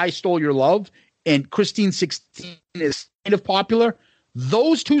love I Stole Your Love and Christine 16 is kind of popular,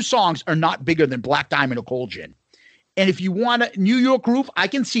 those 2 songs are not bigger than Black Diamond or Cold Gin. And if you want a New York Groove, I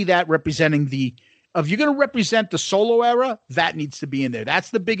can see that representing if you're going to represent the solo era, that needs to be in there. That's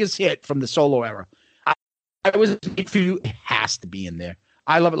the biggest hit from the solo era. I Was Made For You, it has to be in there.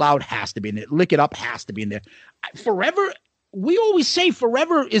 I Love It Loud has to be in there. Lick It Up has to be in there. Forever, we always say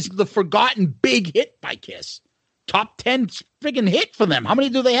Forever is the forgotten big hit by Kiss. Top 10 friggin' hit for them. How many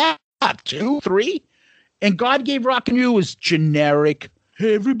do they have? 2, 3? And God Gave Rock and You is generic.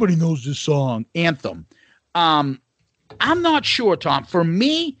 Hey, everybody knows this song. Anthem. I'm not sure, Tom. For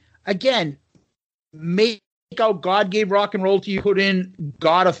me, again, make out God Gave Rock and Roll to You, put in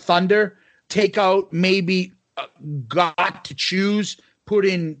God of Thunder, take out maybe Got to Choose, put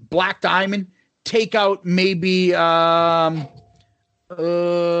in Black Diamond, take out maybe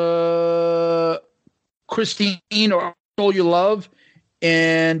Christine or All You Love,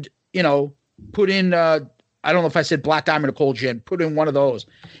 and put in I don't know if I said Black Diamond or Cold Gin, put in one of those.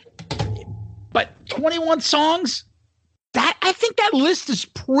 But 21 songs, that I think that list is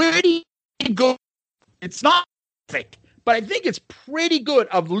pretty good. It's not perfect, but I think it's pretty good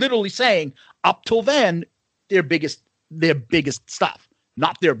of literally saying up till then their biggest stuff.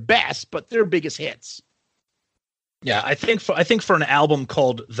 Not their best, but their biggest hits. Yeah, I think for an album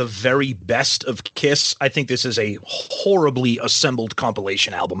called The Very Best of Kiss, I think this is a horribly assembled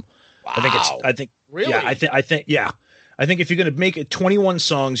compilation album. Wow. Really? Yeah, I think if you're going to make it 21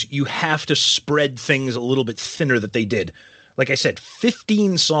 songs, you have to spread things a little bit thinner that they did. Like I said,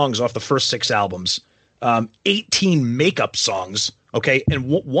 15 songs off the first 6 albums, 18 makeup songs. Okay. And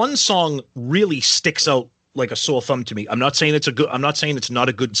one song really sticks out like a sore thumb to me. I'm not saying it's not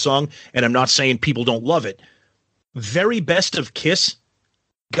a good song, and I'm not saying people don't love it. Very Best of Kiss,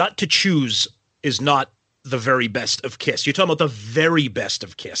 Got to Choose is not the very best of Kiss. You're talking about the very best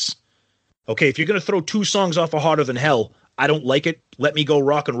of Kiss. Okay, if you're going to throw 2 songs off of Harder Than Hell, I don't like it. Let Me Go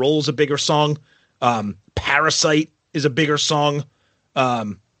Rock and Roll is a bigger song. Parasite is a bigger song.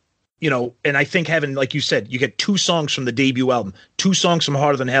 And I think having, like you said, you get 2 songs from the debut album, 2 songs from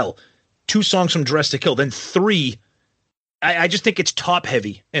Harder Than Hell, 2 songs from Dressed to Kill, then 3. I just think it's top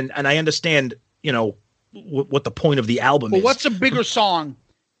heavy, and I understand, what the point of the album is. What's a bigger song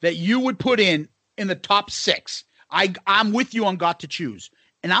that you would put in the top 6? I'm with you on Got to Choose,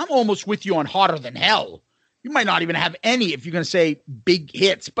 and I'm almost with you on Harder Than Hell. You might not even have any if you're going to say big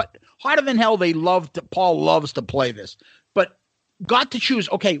hits, but Harder Than Hell, Paul loves to play this. But Got to Choose,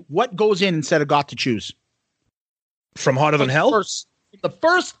 okay, what goes in instead of Got to Choose? From Harder Than Hell? The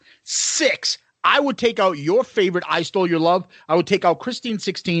first 6, I would take out your favorite, I Stole Your Love. I would take out Christine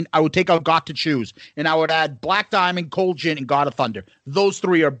 16. I would take out Got to Choose. And I would add Black Diamond, Cold Gin, and God of Thunder. Those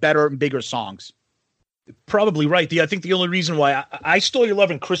 3 are better and bigger songs. Probably right. I think the only reason why I Stole Your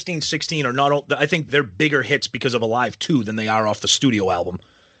Love and Christine 16 are not, I think they're bigger hits because of Alive 2 than they are off the studio album.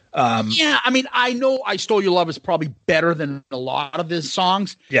 I mean, I know I Stole Your Love is probably better than a lot of his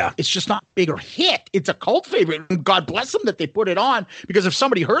songs. Yeah. It's just not a bigger hit. It's a cult favorite. And God bless them that they put it on, because if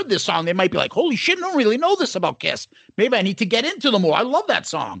somebody heard this song, they might be like, holy shit, I don't really know this about Kiss. Maybe I need to get into them more. I love that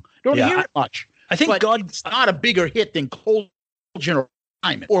song. Don't hear it much. I think it's not a bigger hit than Cold Gin or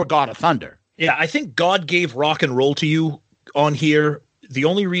Diamond or God of Thunder. Yeah, I think God Gave Rock and Roll to You on here. The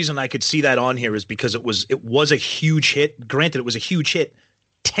only reason I could see that on here is because it was a huge hit. Granted, it was a huge hit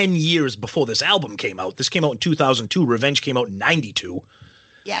 10 years before this album came out. This came out in 2002. Revenge came out in 92.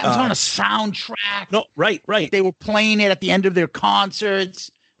 Yeah, it was on a soundtrack. No, right. They were playing it at the end of their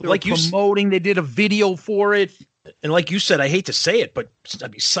concerts. They were promoting. They did a video for it. And like you said, I hate to say it, but I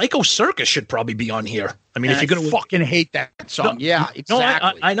mean, Psycho Circus should probably be on here. I mean, if you're going to fucking hate that song, yeah,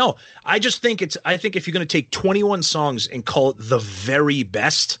 exactly. No, I know. I think if you're going to take 21 songs and call it the very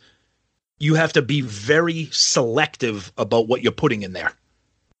best, you have to be very selective about what you're putting in there.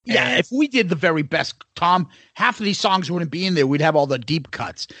 Yeah, if we did the very best, Tom, half of these songs wouldn't be in there. We'd have all the deep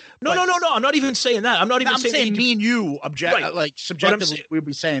cuts. No. I'm not even saying that. I'm saying me and you subjectively, we'd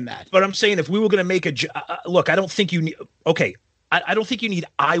be saying that. But I'm saying if we were going to make look, I don't think you need. Okay, I don't think you need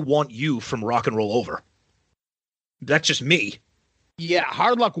 "I Want You" from Rock and Roll Over. That's just me. Yeah,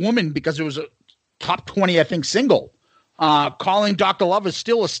 Hard Luck Woman, because it was a top 20, I think, single. Calling Dr. Love is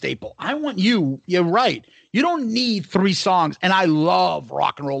still a staple. I Want You. You're right. You don't need 3 songs, and I love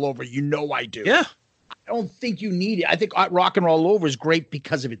Rock and Roll Over. You know I do. Yeah. I don't think you need it. I think Rock and Roll Over is great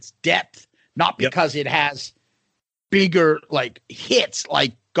because of its depth, not because it has bigger hits.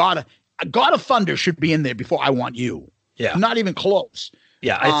 Like God of Thunder should be in there before I Want You. Yeah. Not even close.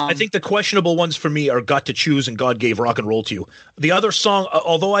 Yeah, I think the questionable ones for me are "Got to Choose" and "God Gave Rock and Roll to You." The other song,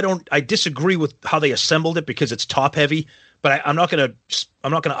 although I disagree with how they assembled it because it's top heavy, but I'm not gonna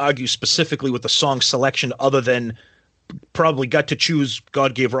argue specifically with the song selection other than probably "Got to Choose,"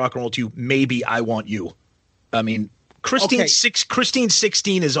 "God Gave Rock and Roll to You," maybe "I Want You." I mean, Christine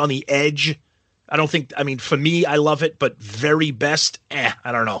 16 is on the edge. I don't think. I mean, for me, I love it, but very best,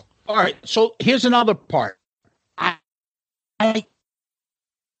 I don't know. All right, so here's another part. I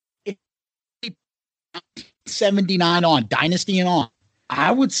 79 on Dynasty and on,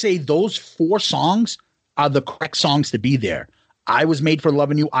 I would say those 4 songs are the correct songs to be there. I Was Made for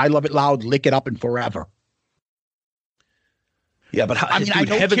Loving You, I Love It Loud, Lick It Up, and Forever. Yeah, but I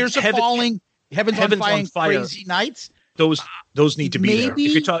know Tears Are Falling, Heaven's on Fire, Crazy Nights. Those need to be there.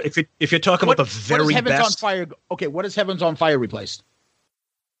 If you're talking about the very Heaven's best. On Fire, okay, what is Heaven's on Fire replaced?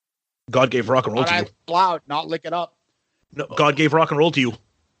 God Gave Rock and Roll to You. Loud, not Lick It Up. No, God Gave Rock and Roll to You.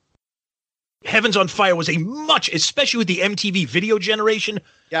 Heavens on Fire was a especially with the MTV video generation,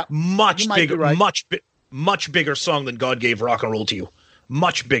 much bigger, right. much bigger song than God Gave Rock and Roll to You.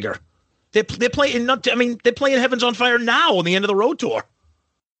 Much bigger. They're playing Heavens on Fire now on the End of the Road tour.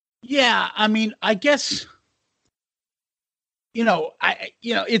 Yeah, I mean, I guess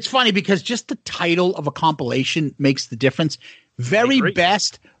it's funny because just the title of a compilation makes the difference. Very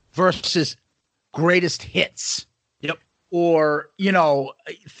best versus greatest hits. Yep. Or,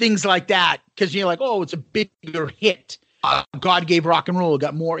 things like that. Because you're like, oh, it's a bigger hit. God Gave Rock and Roll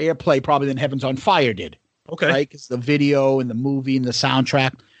got more airplay probably than Heavens on Fire did. Okay. Right? Because the video and the movie and the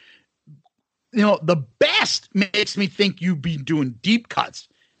soundtrack. The best makes me think you've been doing deep cuts.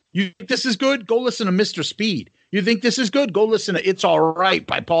 You think this is good? Go listen to Mr. Speed. You think this is good? Go listen to It's All Right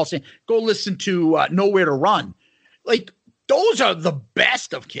by Paul Stanley. Go listen to Nowhere to Run. Those are the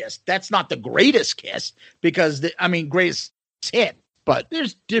best of Kiss. That's not the greatest Kiss because, greatest hit. But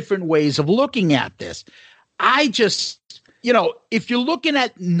there's different ways of looking at this. I just, if you're looking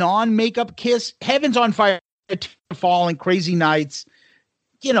at non-makeup Kiss, Heaven's on Fire, Falling, Crazy Nights,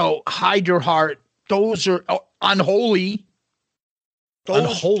 Hide Your Heart, those are Unholy.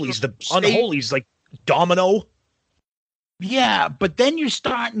 Unholy's like Domino. Yeah, but then you're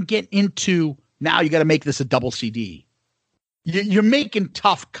starting to get into, now you got to make this a double CD. You're making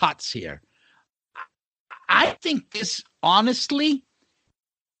tough cuts here. I think this, honestly,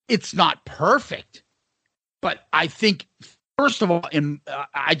 it's not perfect, but I think, first of all,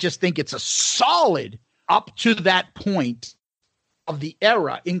 I just think it's a solid up to that point of the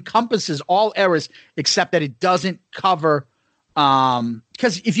era, encompasses all eras except that it doesn't cover.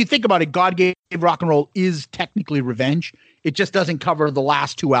 Because if you think about it, God Gave Rock and Roll is technically Revenge. It just doesn't cover the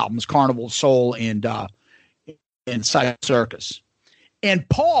last 2 albums, Carnival of Soul and Psycho Circus. And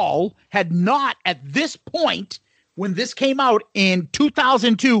Paul had not, at this point, when this came out in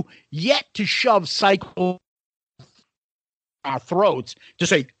 2002, yet to shove Psycho our throats to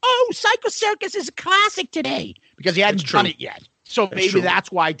say, oh, Psycho Circus is a classic today, because he hadn't done it yet. So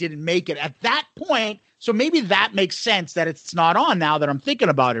that's why I didn't make it at that point. So maybe that makes sense that it's not on now that I'm thinking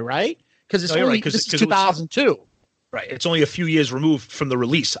about it, right? Because it's only this is 2002. Right. It's only a few years removed from the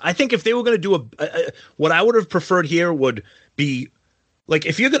release. I think if they were going to do what I would have preferred here would be like,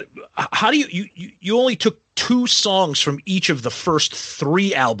 if you're going to, how do you only took 2 songs from each of the first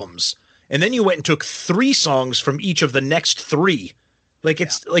 3 albums, and then you went and took 3 songs from each of the next 3. Like,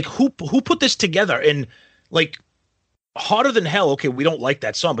 it's like, who put this together? And like, Hotter Than Hell, okay, we don't like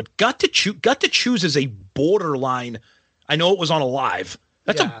that song, but Got to Choose is a borderline. I know it was on Alive.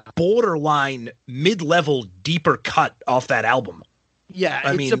 That's a borderline mid-level deeper cut off that album. Yeah, I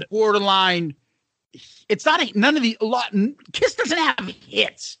it's mean, a borderline. It's not none of the a lot. Kiss doesn't have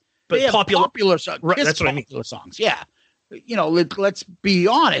hits, but they have popular songs. Right, Kiss that's what I mean. Popular songs. Yeah, let's be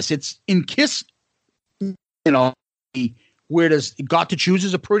honest. It's in Kiss. Where does Got to Choose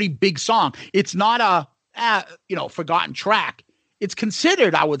is a pretty big song. It's not a forgotten track. It's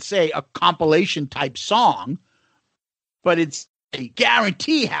considered, I would say, a compilation type song, but it's a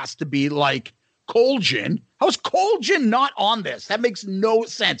guarantee has to be like Cold Gin. How's Cold Gin not on this? That makes no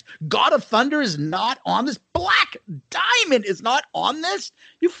sense. God of Thunder is not on this. Black Diamond is not on this.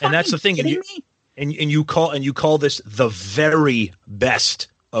 You fucking and that's the thing. kidding me? And you call this the very best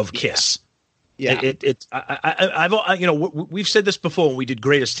of Kiss. Yeah. We've said this before when we did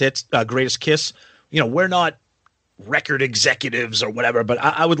Greatest Hits, Greatest Kiss. We're not record executives or whatever, but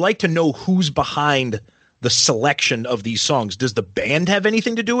I would like to know who's behind the selection of these songs. Does the band have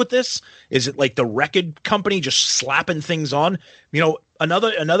anything to do with this? Is it like the record company just slapping things on?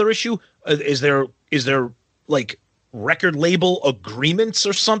 Another issue is there like record label agreements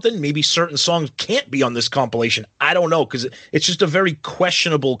or something? Maybe certain songs can't be on this compilation. I don't know, because it's just a very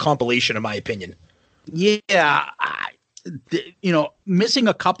questionable compilation in my opinion. Yeah, missing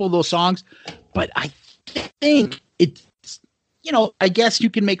a couple of those songs, but I think it's, I guess you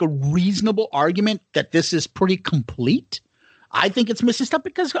can make a reasonable argument that this is pretty complete. I think it's missing stuff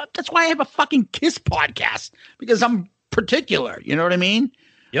because that's why I have a fucking Kiss podcast, because I'm particular. You know what I mean?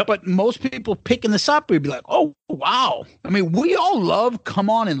 Yep. But most people picking this up, we'd be like, oh, wow. I mean, we all love Come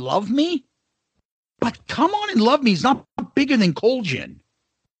On and Love Me, but Come On and Love Me is not bigger than Cold Gin.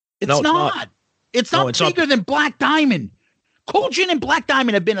 It's not. It's not bigger than Black Diamond. Cold Gin and Black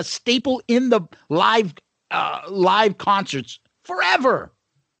Diamond have been a staple in the live concerts forever.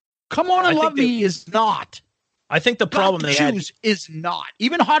 Come On and Love Me is not. I think the problem they had is not.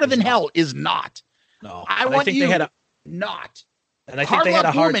 Even Hotter Than Hell is not. No. I think they had not. And I think they had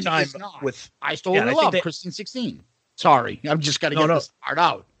a hard time with I Stole Your Love, Christine 16. Sorry, I'm just got to get this part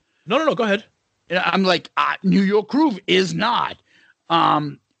out. No, go ahead. I'm like, New York Groove is not.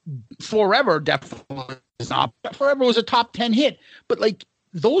 Forever definitely is not. Forever was a top 10 hit, but like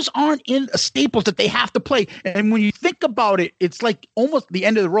those aren't in a staples that they have to play. And when you think about it, it's like almost the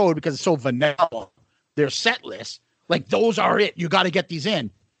end of the road because it's so vanilla. Their set list, like those are it. You got to get these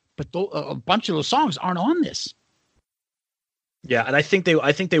in, but a bunch of those songs aren't on this. Yeah, and I think they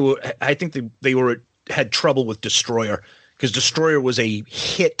had trouble with Destroyer because Destroyer was a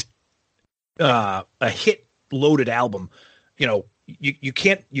hit loaded album. You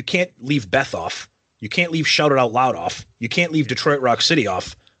can't leave Beth off. You can't leave Shout It Out Loud off. You can't leave Detroit Rock City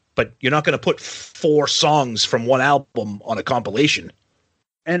off. But you're not going to put 4 songs from one album on a compilation.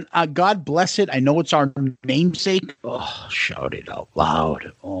 And God bless it. I know it's our namesake. Oh, Shout It Out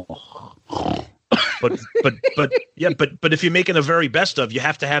Loud. Oh. But if you're making a very best of, you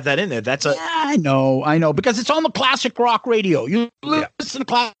have to have that in there. Yeah, I know, because it's on the classic rock radio. You listen to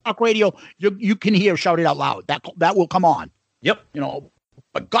classic rock radio, you can hear Shout It Out Loud. That will come on. Yep.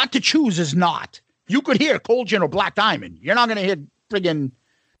 But Got to Choose is not. You could hear Cold Gin or Black Diamond. You're not going to hear friggin',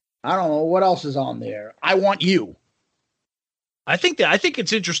 I don't know what else is on there. I Want You. I think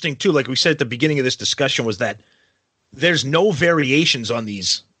it's interesting too. Like we said at the beginning of this discussion, was that there's no variations on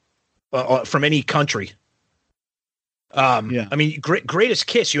these. From any country. I mean, Greatest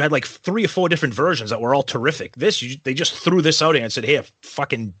Kiss, you had like 3 or 4 different versions that were all terrific. They just threw this out and said, "Here,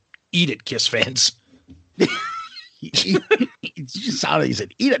 fucking eat it, Kiss fans." It just sounded, he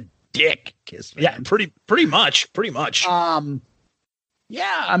said, "Eat a dick, Kiss fans." Yeah, pretty much.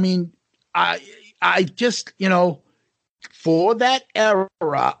 Yeah, I mean, I just, for that era,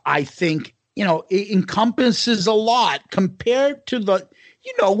 I think, it encompasses a lot compared to the.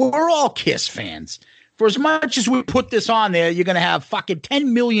 We're all Kiss fans. For as much as we put this on there, you're going to have fucking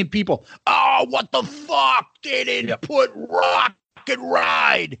 10 million people. Oh, what the fuck? They didn't put Rocket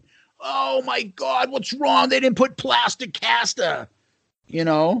Ride. Oh, my God, what's wrong? They didn't put Plastic Caster.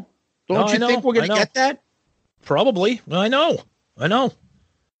 Don't you think we're going to get that? Probably. I know.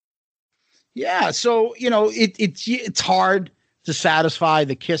 Yeah, so, it's hard to satisfy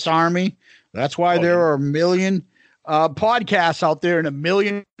the Kiss army. That's why there are a million podcasts out there and a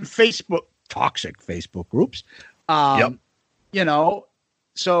million toxic Facebook groups. So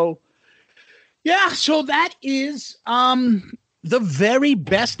that is the very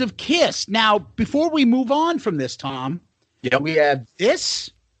best of Kiss. Now, before we move on from this, Tom, we have this.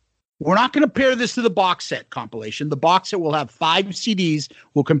 We're not going to pair this to the box set compilation. The box set will have 5 CDs.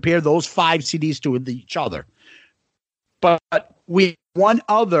 We'll compare those 5 CDs to each other. But we have one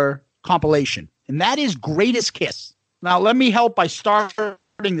other compilation, and that is Greatest Kiss. Now, let me help by starting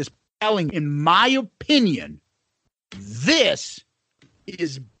this telling. In my opinion, this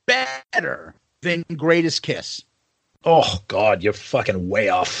is better than Greatest Kiss. Oh, God, you're fucking way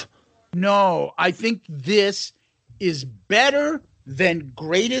off. No, I think this is better than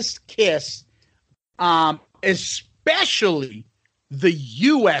Greatest Kiss, especially the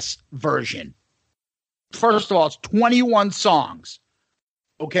U.S. version. First of all, it's 21 songs,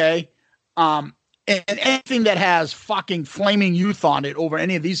 okay? And anything that has fucking Flaming Youth on it over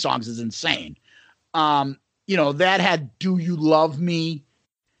any of these songs is insane. That had Do You Love Me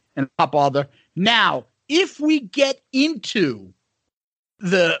and a couple other. Now, if we get into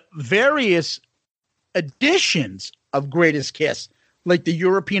the various editions of Greatest Kiss, like the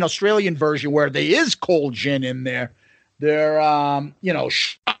European Australian version where there is Cold Gin in there,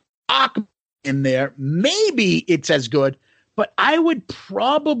 Shock in there, maybe it's as good, but I would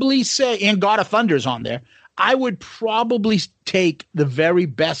probably say, and God of Thunder's on there, I would probably take the very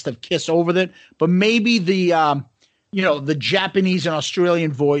best of Kiss over that, but maybe the Japanese and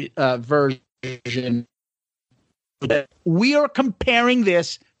Australian version. We are comparing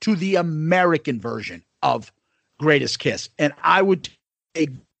this to the American version of Greatest Kiss, and I would take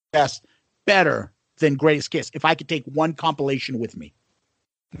best better than Greatest Kiss if I could take one compilation with me.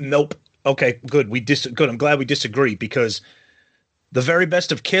 Nope. Okay, good. Good. I'm glad we disagree because the very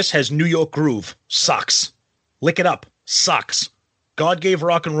best of Kiss has New York Groove. Sucks. Lick It Up. Sucks. God Gave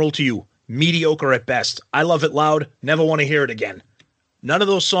Rock and Roll to You. Mediocre at best. I Love It Loud. Never want to hear it again. None of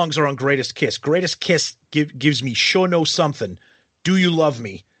those songs are on Greatest Kiss. Greatest Kiss gives me Sure Know Something, Do You Love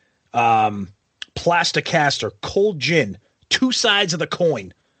Me, Plasticaster, Cold Gin, Two Sides of the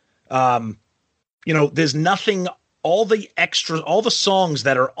Coin. There's nothing, all the songs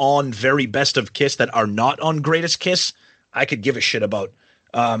that are on very best of Kiss that are not on Greatest Kiss, I could give a shit about.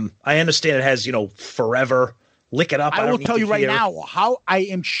 I understand it has, Forever, Lick It Up. I will tell you right now how I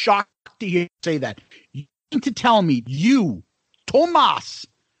am shocked to hear you say that. You need to tell me, you, Tomas,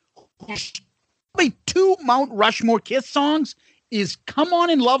 who's probably 2 Mount Rushmore Kiss songs is Come On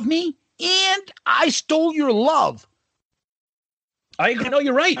and Love Me and I Stole Your Love. I agree. No,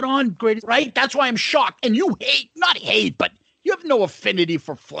 you're right. On Greatest, right? That's why I'm shocked. And you not hate, but you have no affinity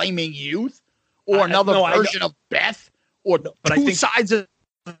for Flaming Youth or another version of Beth or Two Sides of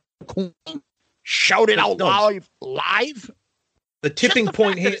the Coin. Shout it out live. The tipping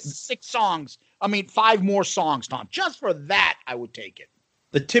point here. 6 songs. 5 more songs, Tom. Just for that, I would take it.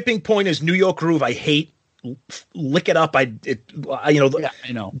 The tipping point is New York Groove. I hate. Lick It Up. I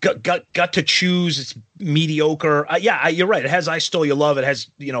know. Got to Choose. It's mediocre. You're right. It has I Stole Your Love. It has,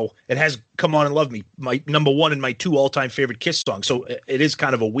 it has Come On and Love Me. My number 1 and my 2 all-time favorite Kiss songs. So it is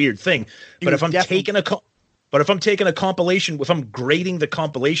kind of a weird thing. But if I'm taking a compilation, if I'm grading the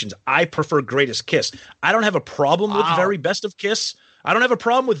compilations, I prefer Greatest Kiss. I don't have a problem with Very Best of Kiss. I don't have a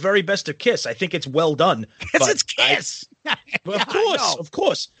problem with Very Best of Kiss. I think it's well done. Because it's Kiss. Of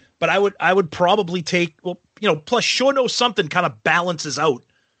course. But I would probably take, plus Sure Know Something kind of balances out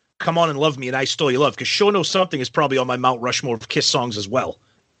Come On and Love Me and I Stole Your Love, because Sure Know Something is probably on my Mount Rushmore of Kiss songs as well.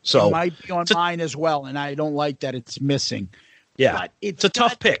 So it might be on mine as well, and I don't like that it's missing. Yeah, but it's a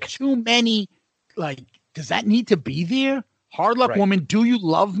tough pick. Too many, does that need to be there? Hard Luck Woman, Do You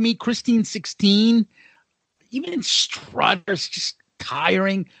Love Me, Christine 16, even Strutter's just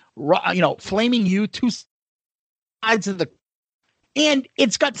tiring. Flaming You, Two Sides of the, and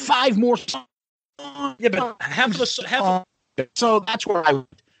it's got 5 more songs. Yeah, but so that's where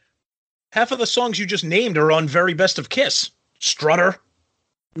half of the songs you just named are on Very Best of Kiss. Strutter,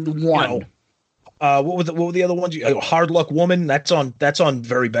 one. What were the other ones? Hard Luck Woman. That's on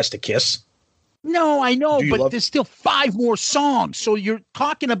Very Best of Kiss. No, I know, but there's still 5 more songs. So you're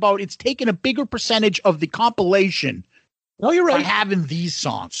talking about it's taking a bigger percentage of the compilation. No, you're right. By having these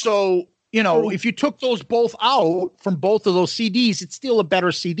songs. So, if you took those both out from both of those CDs, it's still a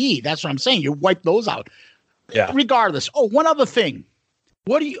better CD. That's what I'm saying. You wipe those out. Yeah. Regardless. Oh, one other thing.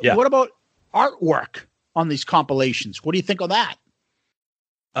 What about artwork on these compilations? What do you think of that?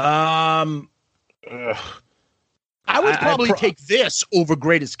 I would probably take this over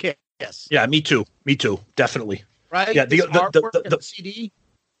Greatest Kiss. Yeah, me too. Definitely. Right? Yeah, the CD.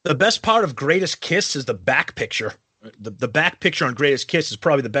 The best part of Greatest Kiss is the back picture. The back picture on Greatest Kiss is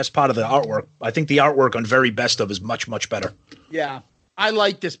probably the best part of the artwork. I think the artwork on Very Best of is much, much better. Yeah. I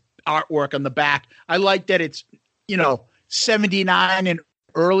like this artwork on the back. I like that it's, 79 and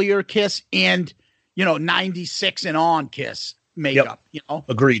earlier Kiss and, 96 and on Kiss makeup,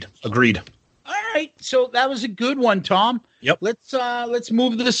 Agreed. All right. So that was a good one, Tom. Yep. Let's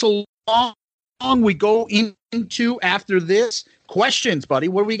move this along. We go into after this questions, buddy.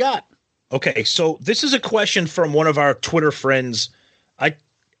 What do we got? Okay, so this is a question from one of our Twitter friends.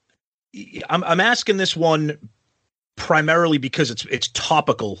 I'm asking this one primarily because it's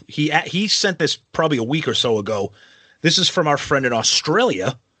topical. He sent this probably a week or so ago. This is from our friend in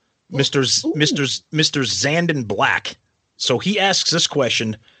Australia, Mr. Zandon Black. So he asks this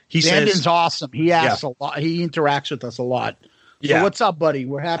question. Zandon's awesome. He asks a lot. He interacts with us a lot. So what's up, buddy?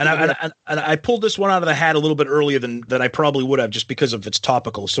 We're happy. And I pulled this one out of the hat a little bit earlier than I probably would have, just because of its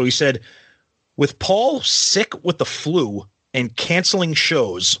topical. So he said, with Paul sick with the flu and canceling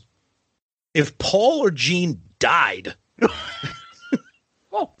shows, if Paul or Gene died,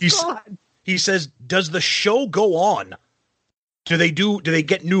 he says, does the show go on? Do they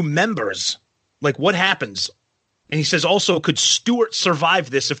get new members? Like, what happens? And he says also, could Stewart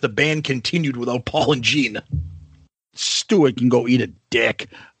survive this if the band continued without Paul and Gene? Stewart can go eat a dick.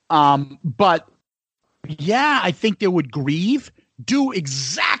 But yeah, I think they would grieve, do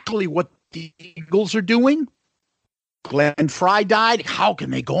exactly what the Eagles are doing. Glenn Fry died. How can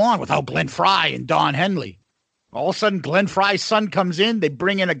they go on without Glenn Fry and Don Henley? All of a sudden, Glenn Fry's son comes in. They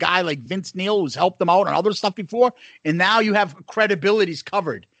bring in a guy like Vince Neil, who's helped them out on other stuff before. And now you have credibilities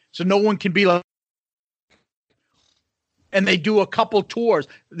covered. So no one can be like, and they do a couple tours.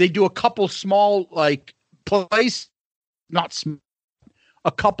 They do a couple small, like, place, a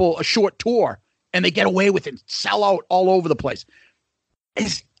short tour, and they get away with it, sell out all over the place.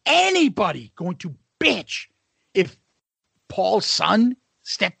 Is anybody going to bitch if Paul's son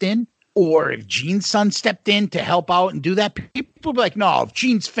stepped in, or if Gene's son stepped in to help out and do that? People be like, no, if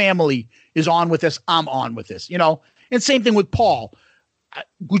Gene's family is on with this, I'm on with this, And same thing with Paul.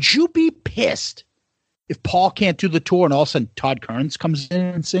 Would you be pissed if Paul can't do the tour and all of a sudden Todd Kearns comes in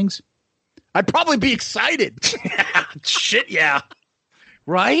and sings? I'd probably be excited. Shit, yeah.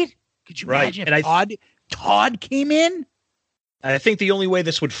 Right? Could you imagine if Todd came in? I think the only way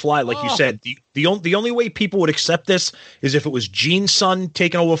this would fly, like you said, the only way people would accept this is if it was Gene's son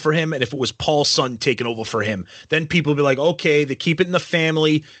taking over for him, and if it was Paul's son taking over for him. Then people would be like, okay, they keep it in the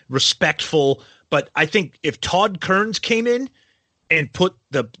family, respectful. But I think if Todd Kearns came in and put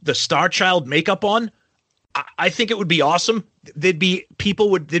the Star Child makeup on, I think it would be awesome. There'd be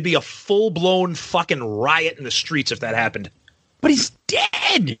a full-blown fucking riot in the streets if that happened. But he's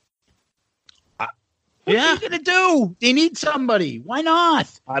dead. What are you gonna do? They need somebody. Why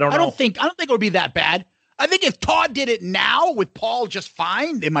not? I don't know. I don't think it would be that bad. I think if Todd did it now with Paul just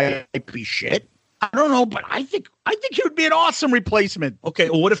fine, they might be shit. I don't know, but I think he would be an awesome replacement. Okay,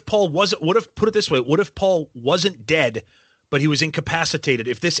 well, put it this way, what if Paul wasn't dead, but he was incapacitated?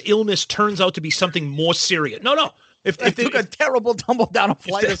 If this illness turns out to be something more serious. No. If they took a terrible tumble down a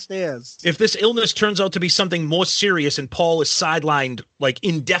flight of stairs. If this illness turns out to be something more serious and Paul is sidelined like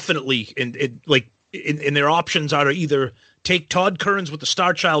indefinitely, and their options are to either take Todd Kearns with the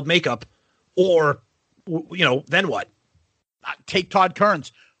Star Child makeup, or then what? Take Todd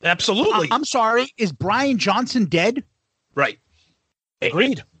Kearns. Absolutely. I'm sorry. Is Brian Johnson dead? Right.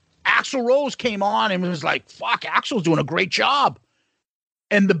 Agreed. Axl Rose came on and was like, fuck, Axl's doing a great job.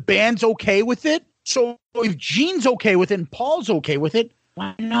 And the band's okay with it. So if Gene's okay with it and Paul's okay with it,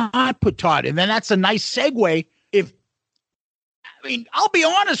 why not put Todd? And then that's a nice segue. I'll be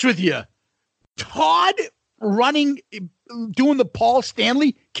honest with you. Todd doing the Paul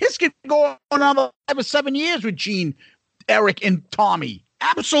Stanley, Kiss could go on another 5 or 7 years with Gene, Eric, and Tommy.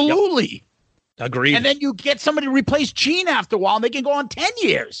 Absolutely. Yep. Agreed. And then you get somebody to replace Gene after a while, and they can go on 10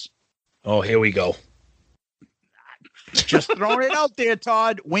 years. Oh, here we go. Just throwing it out there,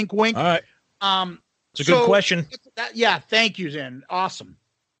 Todd. Wink, wink. All right. It's a good question. Thank you, Zen. Awesome.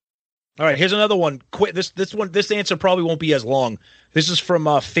 All right, here's another one. This answer probably won't be as long. This is from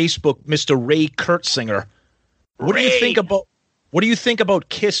Facebook, Mr. Ray Kurtzinger. What do you think about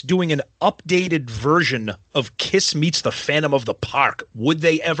Kiss doing an updated version of Kiss Meets the Phantom of the Park? Would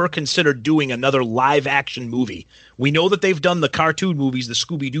they ever consider doing another live action movie? We know that they've done the cartoon movies, the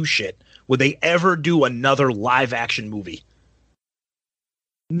Scooby-Doo shit. Would they ever do another live action movie?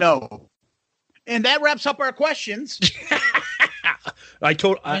 No. And that wraps up our questions. I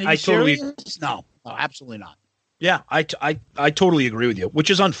totally no, absolutely not. Yeah, I totally agree with you, which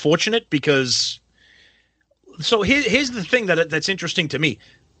is unfortunate because. So here's the thing that's interesting to me.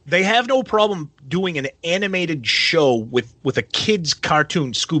 They have no problem doing an animated show with a kid's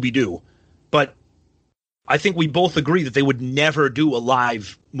cartoon Scooby-Doo, but I think we both agree that they would never do a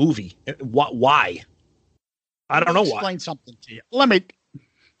live movie. Why? I don't know why. Explain something to you. Let me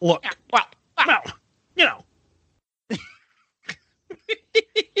look. Well, you know.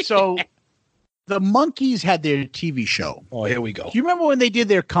 So the Monkees had their TV show. Oh, here we go. Do you remember when they did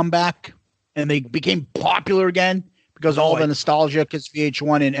their comeback and they became popular again because all the nostalgia, because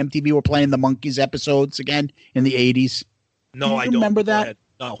VH1 and MTV were playing the Monkees episodes again in the 80s? No, I don't remember that.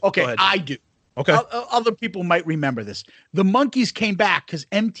 No. Okay, I do. Okay. Other people might remember this. The Monkees came back because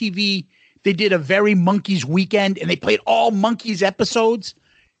MTV, they did a very Monkees weekend and they played all Monkees episodes.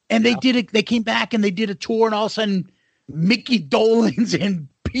 And they did it. They came back and they did a tour, and all of a sudden, Mickey Dolenz and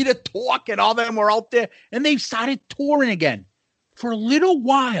Peter Tork and all them were out there, and they started touring again. For a little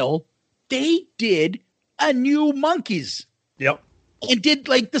while, they did a new Monkees. Yep. And did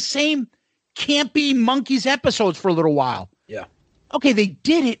like the same campy Monkees episodes for a little while. Yeah. Okay, they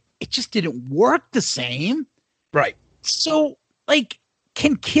did it. It just didn't work the same. Right. So, like,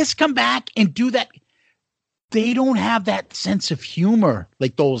 can Kiss come back and do that? They don't have that sense of humor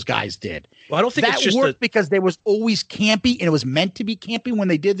like those guys did. Well, I don't think that it's just worked because there was always campy, and it was meant to be campy when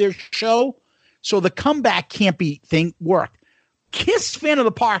they did their show. So the comeback campy thing worked. Kiss Fan of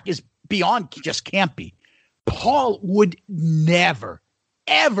the Park is beyond just campy. Paul would never,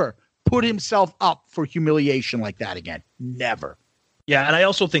 ever put himself up for humiliation like that again. Never. Yeah, and I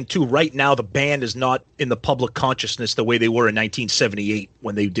also think, too, right now the band is not in the public consciousness the way they were in 1978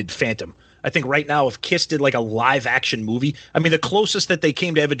 when they did Phantom. I think right now if Kiss did like a live-action movie, I mean, the closest that they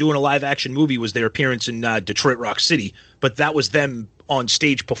came to ever doing a live-action movie was their appearance in Detroit Rock City, but that was them on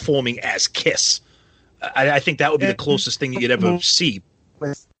stage performing as Kiss. I think that would be the closest thing you'd ever see.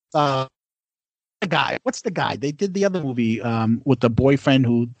 With the guy, what's the guy? They did the other movie with the boyfriend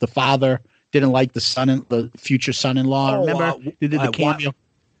who the father didn't like the future son-in-law. Remember? They did the cameo.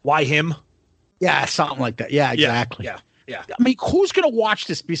 Why him? Yeah, something like that. Yeah, exactly. Yeah. I mean, who's going to watch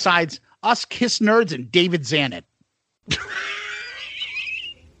this besides us Kiss nerds and David Zanuck?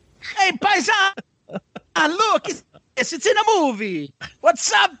 Hey, Paisan, look, it's in a movie.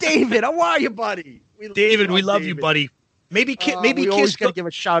 What's up, David? How are you, buddy? David, we love you, buddy. Maybe we Kiss always got to give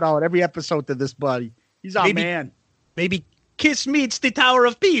a shout out every episode to this buddy. He's our man. Maybe Kiss meets the Tower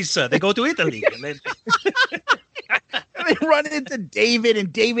of Pisa. They go to Italy. And then they run into David,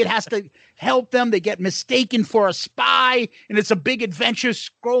 and David has to help them. They get mistaken for a spy, and it's a big adventure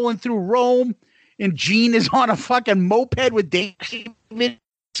scrolling through Rome. And Gene is on a fucking moped with David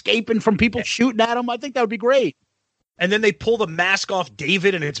escaping from people shooting at him. I think that would be great. And then they pull the mask off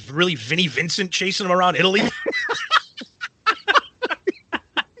David, and it's really Vinnie Vincent chasing him around Italy.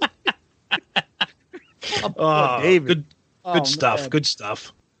 David. Good stuff. Man. Good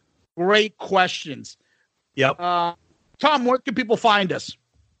stuff. Great questions. Yep. Tom, where can people find us?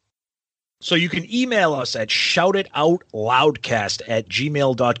 So you can email us at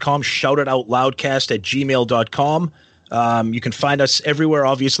shoutitoutloudcast@gmail.com, shoutitoutloudcast@gmail.com. You can find us everywhere.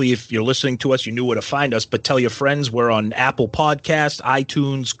 Obviously, if you're listening to us, you knew where to find us, but tell your friends. We're on Apple Podcasts,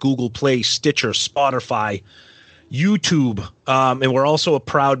 iTunes, Google Play, Stitcher, Spotify, YouTube. And we're also a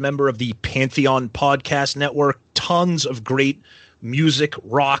proud member of the Pantheon Podcast Network. Tons of great music,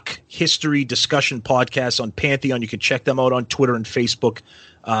 rock, history, discussion podcasts on Pantheon. You can check them out on Twitter and Facebook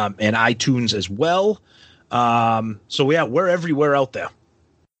and iTunes as well. So, yeah, we're everywhere out there.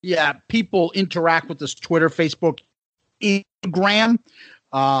 Yeah, people interact with us, Twitter, Facebook, Instagram.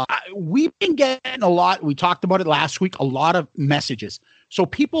 We've been getting a lot. We talked about it last week, a lot of messages. So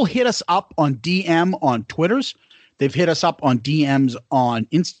people hit us up on DM on Twitters. They've hit us up on DMs on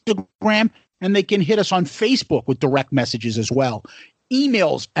Instagram, and they can hit us on Facebook with direct messages as well.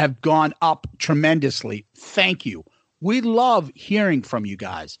 Emails have gone up tremendously. Thank you. We love hearing from you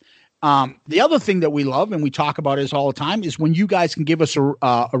guys. The other thing that we love, and we talk about this all the time, is when you guys can give us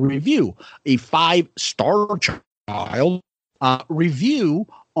a review, a 5-star child review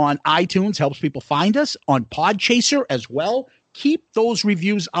on iTunes helps people find us, on Podchaser as well. Keep those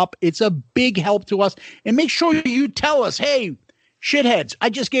reviews up. It's a big help to us. And make sure you tell us, hey, shitheads, I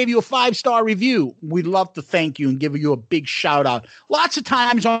just gave you a 5-star review. We'd love to thank you and give you a big shout out. Lots of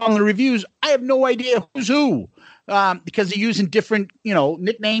times on the reviews, I have no idea who's who because they're using different,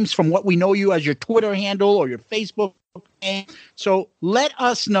 nicknames from what we know you as your Twitter handle or your Facebook name. So let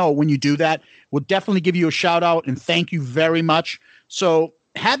us know when you do that. We'll definitely give you a shout out and thank you very much. So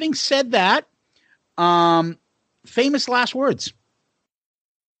having said that, famous last words.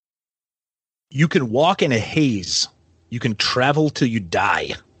 You can walk in a haze. You can travel till you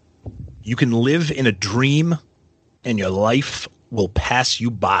die. You can live in a dream, and your life will pass you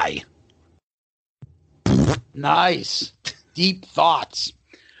by. Nice. Deep thoughts.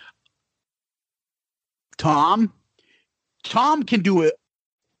 Tom can do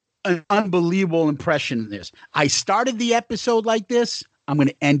an unbelievable impression in this. I started the episode like this. I'm going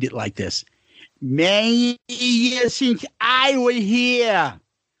to end it like this. Many years since I was here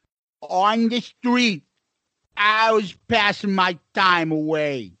on the street, I was passing my time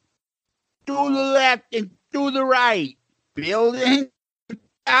away. To the left and to the right. Building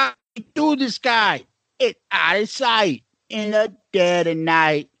out to the sky. It's out of sight in the dead of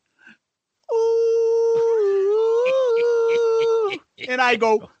night. ooh, and I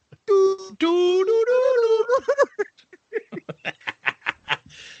go, doo, doo, doo, doo, doo.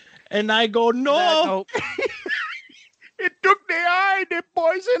 And I go, no. It took the eye, the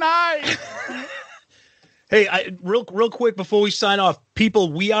poison eye. Hey, real quick before we sign off,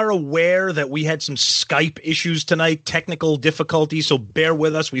 people, we are aware that we had some Skype issues tonight, technical difficulties, so bear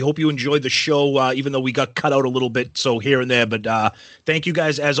with us. We hope you enjoyed the show, even though we got cut out a little bit, so here and there. But thank you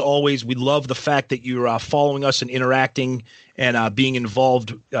guys, as always. We love the fact that you're following us and interacting and being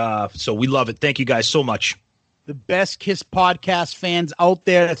involved, so we love it. Thank you guys so much. The best Kiss podcast fans out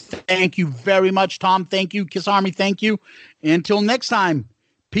there. Thank you very much, Tom. Thank you, Kiss Army. Thank you. Until next time,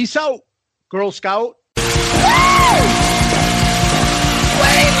 peace out, Girl Scout.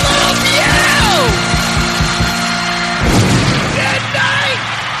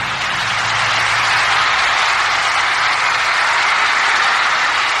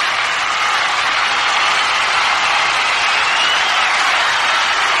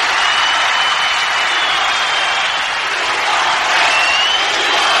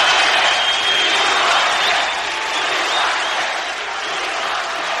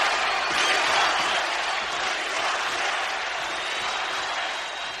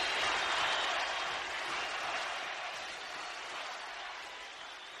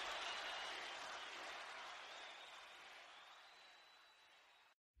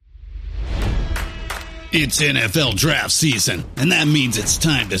 It's NFL draft season, and that means it's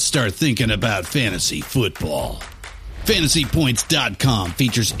time to start thinking about fantasy football. FantasyPoints.com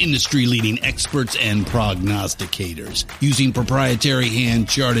features industry-leading experts and prognosticators using proprietary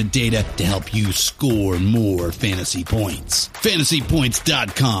hand-charted data to help you score more fantasy points.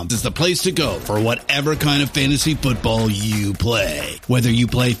 FantasyPoints.com is the place to go for whatever kind of fantasy football you play. Whether you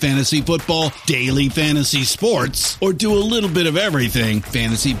play fantasy football, daily fantasy sports, or do a little bit of everything,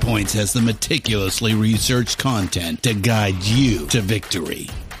 Fantasy Points has the meticulously researched content to guide you to victory.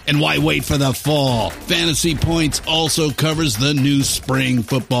 And why wait for the fall? Fantasy Points also covers the new spring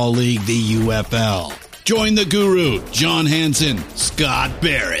football league, the UFL. Join the guru, John Hansen, Scott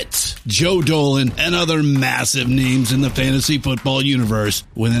Barrett, Joe Dolan, and other massive names in the fantasy football universe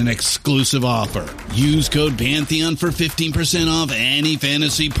with an exclusive offer. Use code Pantheon for 15% off any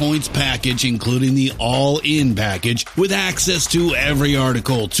Fantasy Points package, including the all-in package, with access to every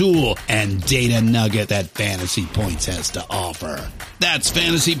article, tool, and data nugget that Fantasy Points has to offer. That's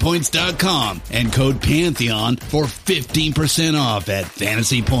FantasyPoints.com and code Pantheon for 15% off at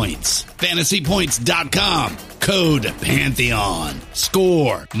Fantasy Points. FantasyPoints.com, code Pantheon.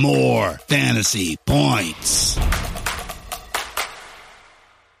 Score more fantasy points.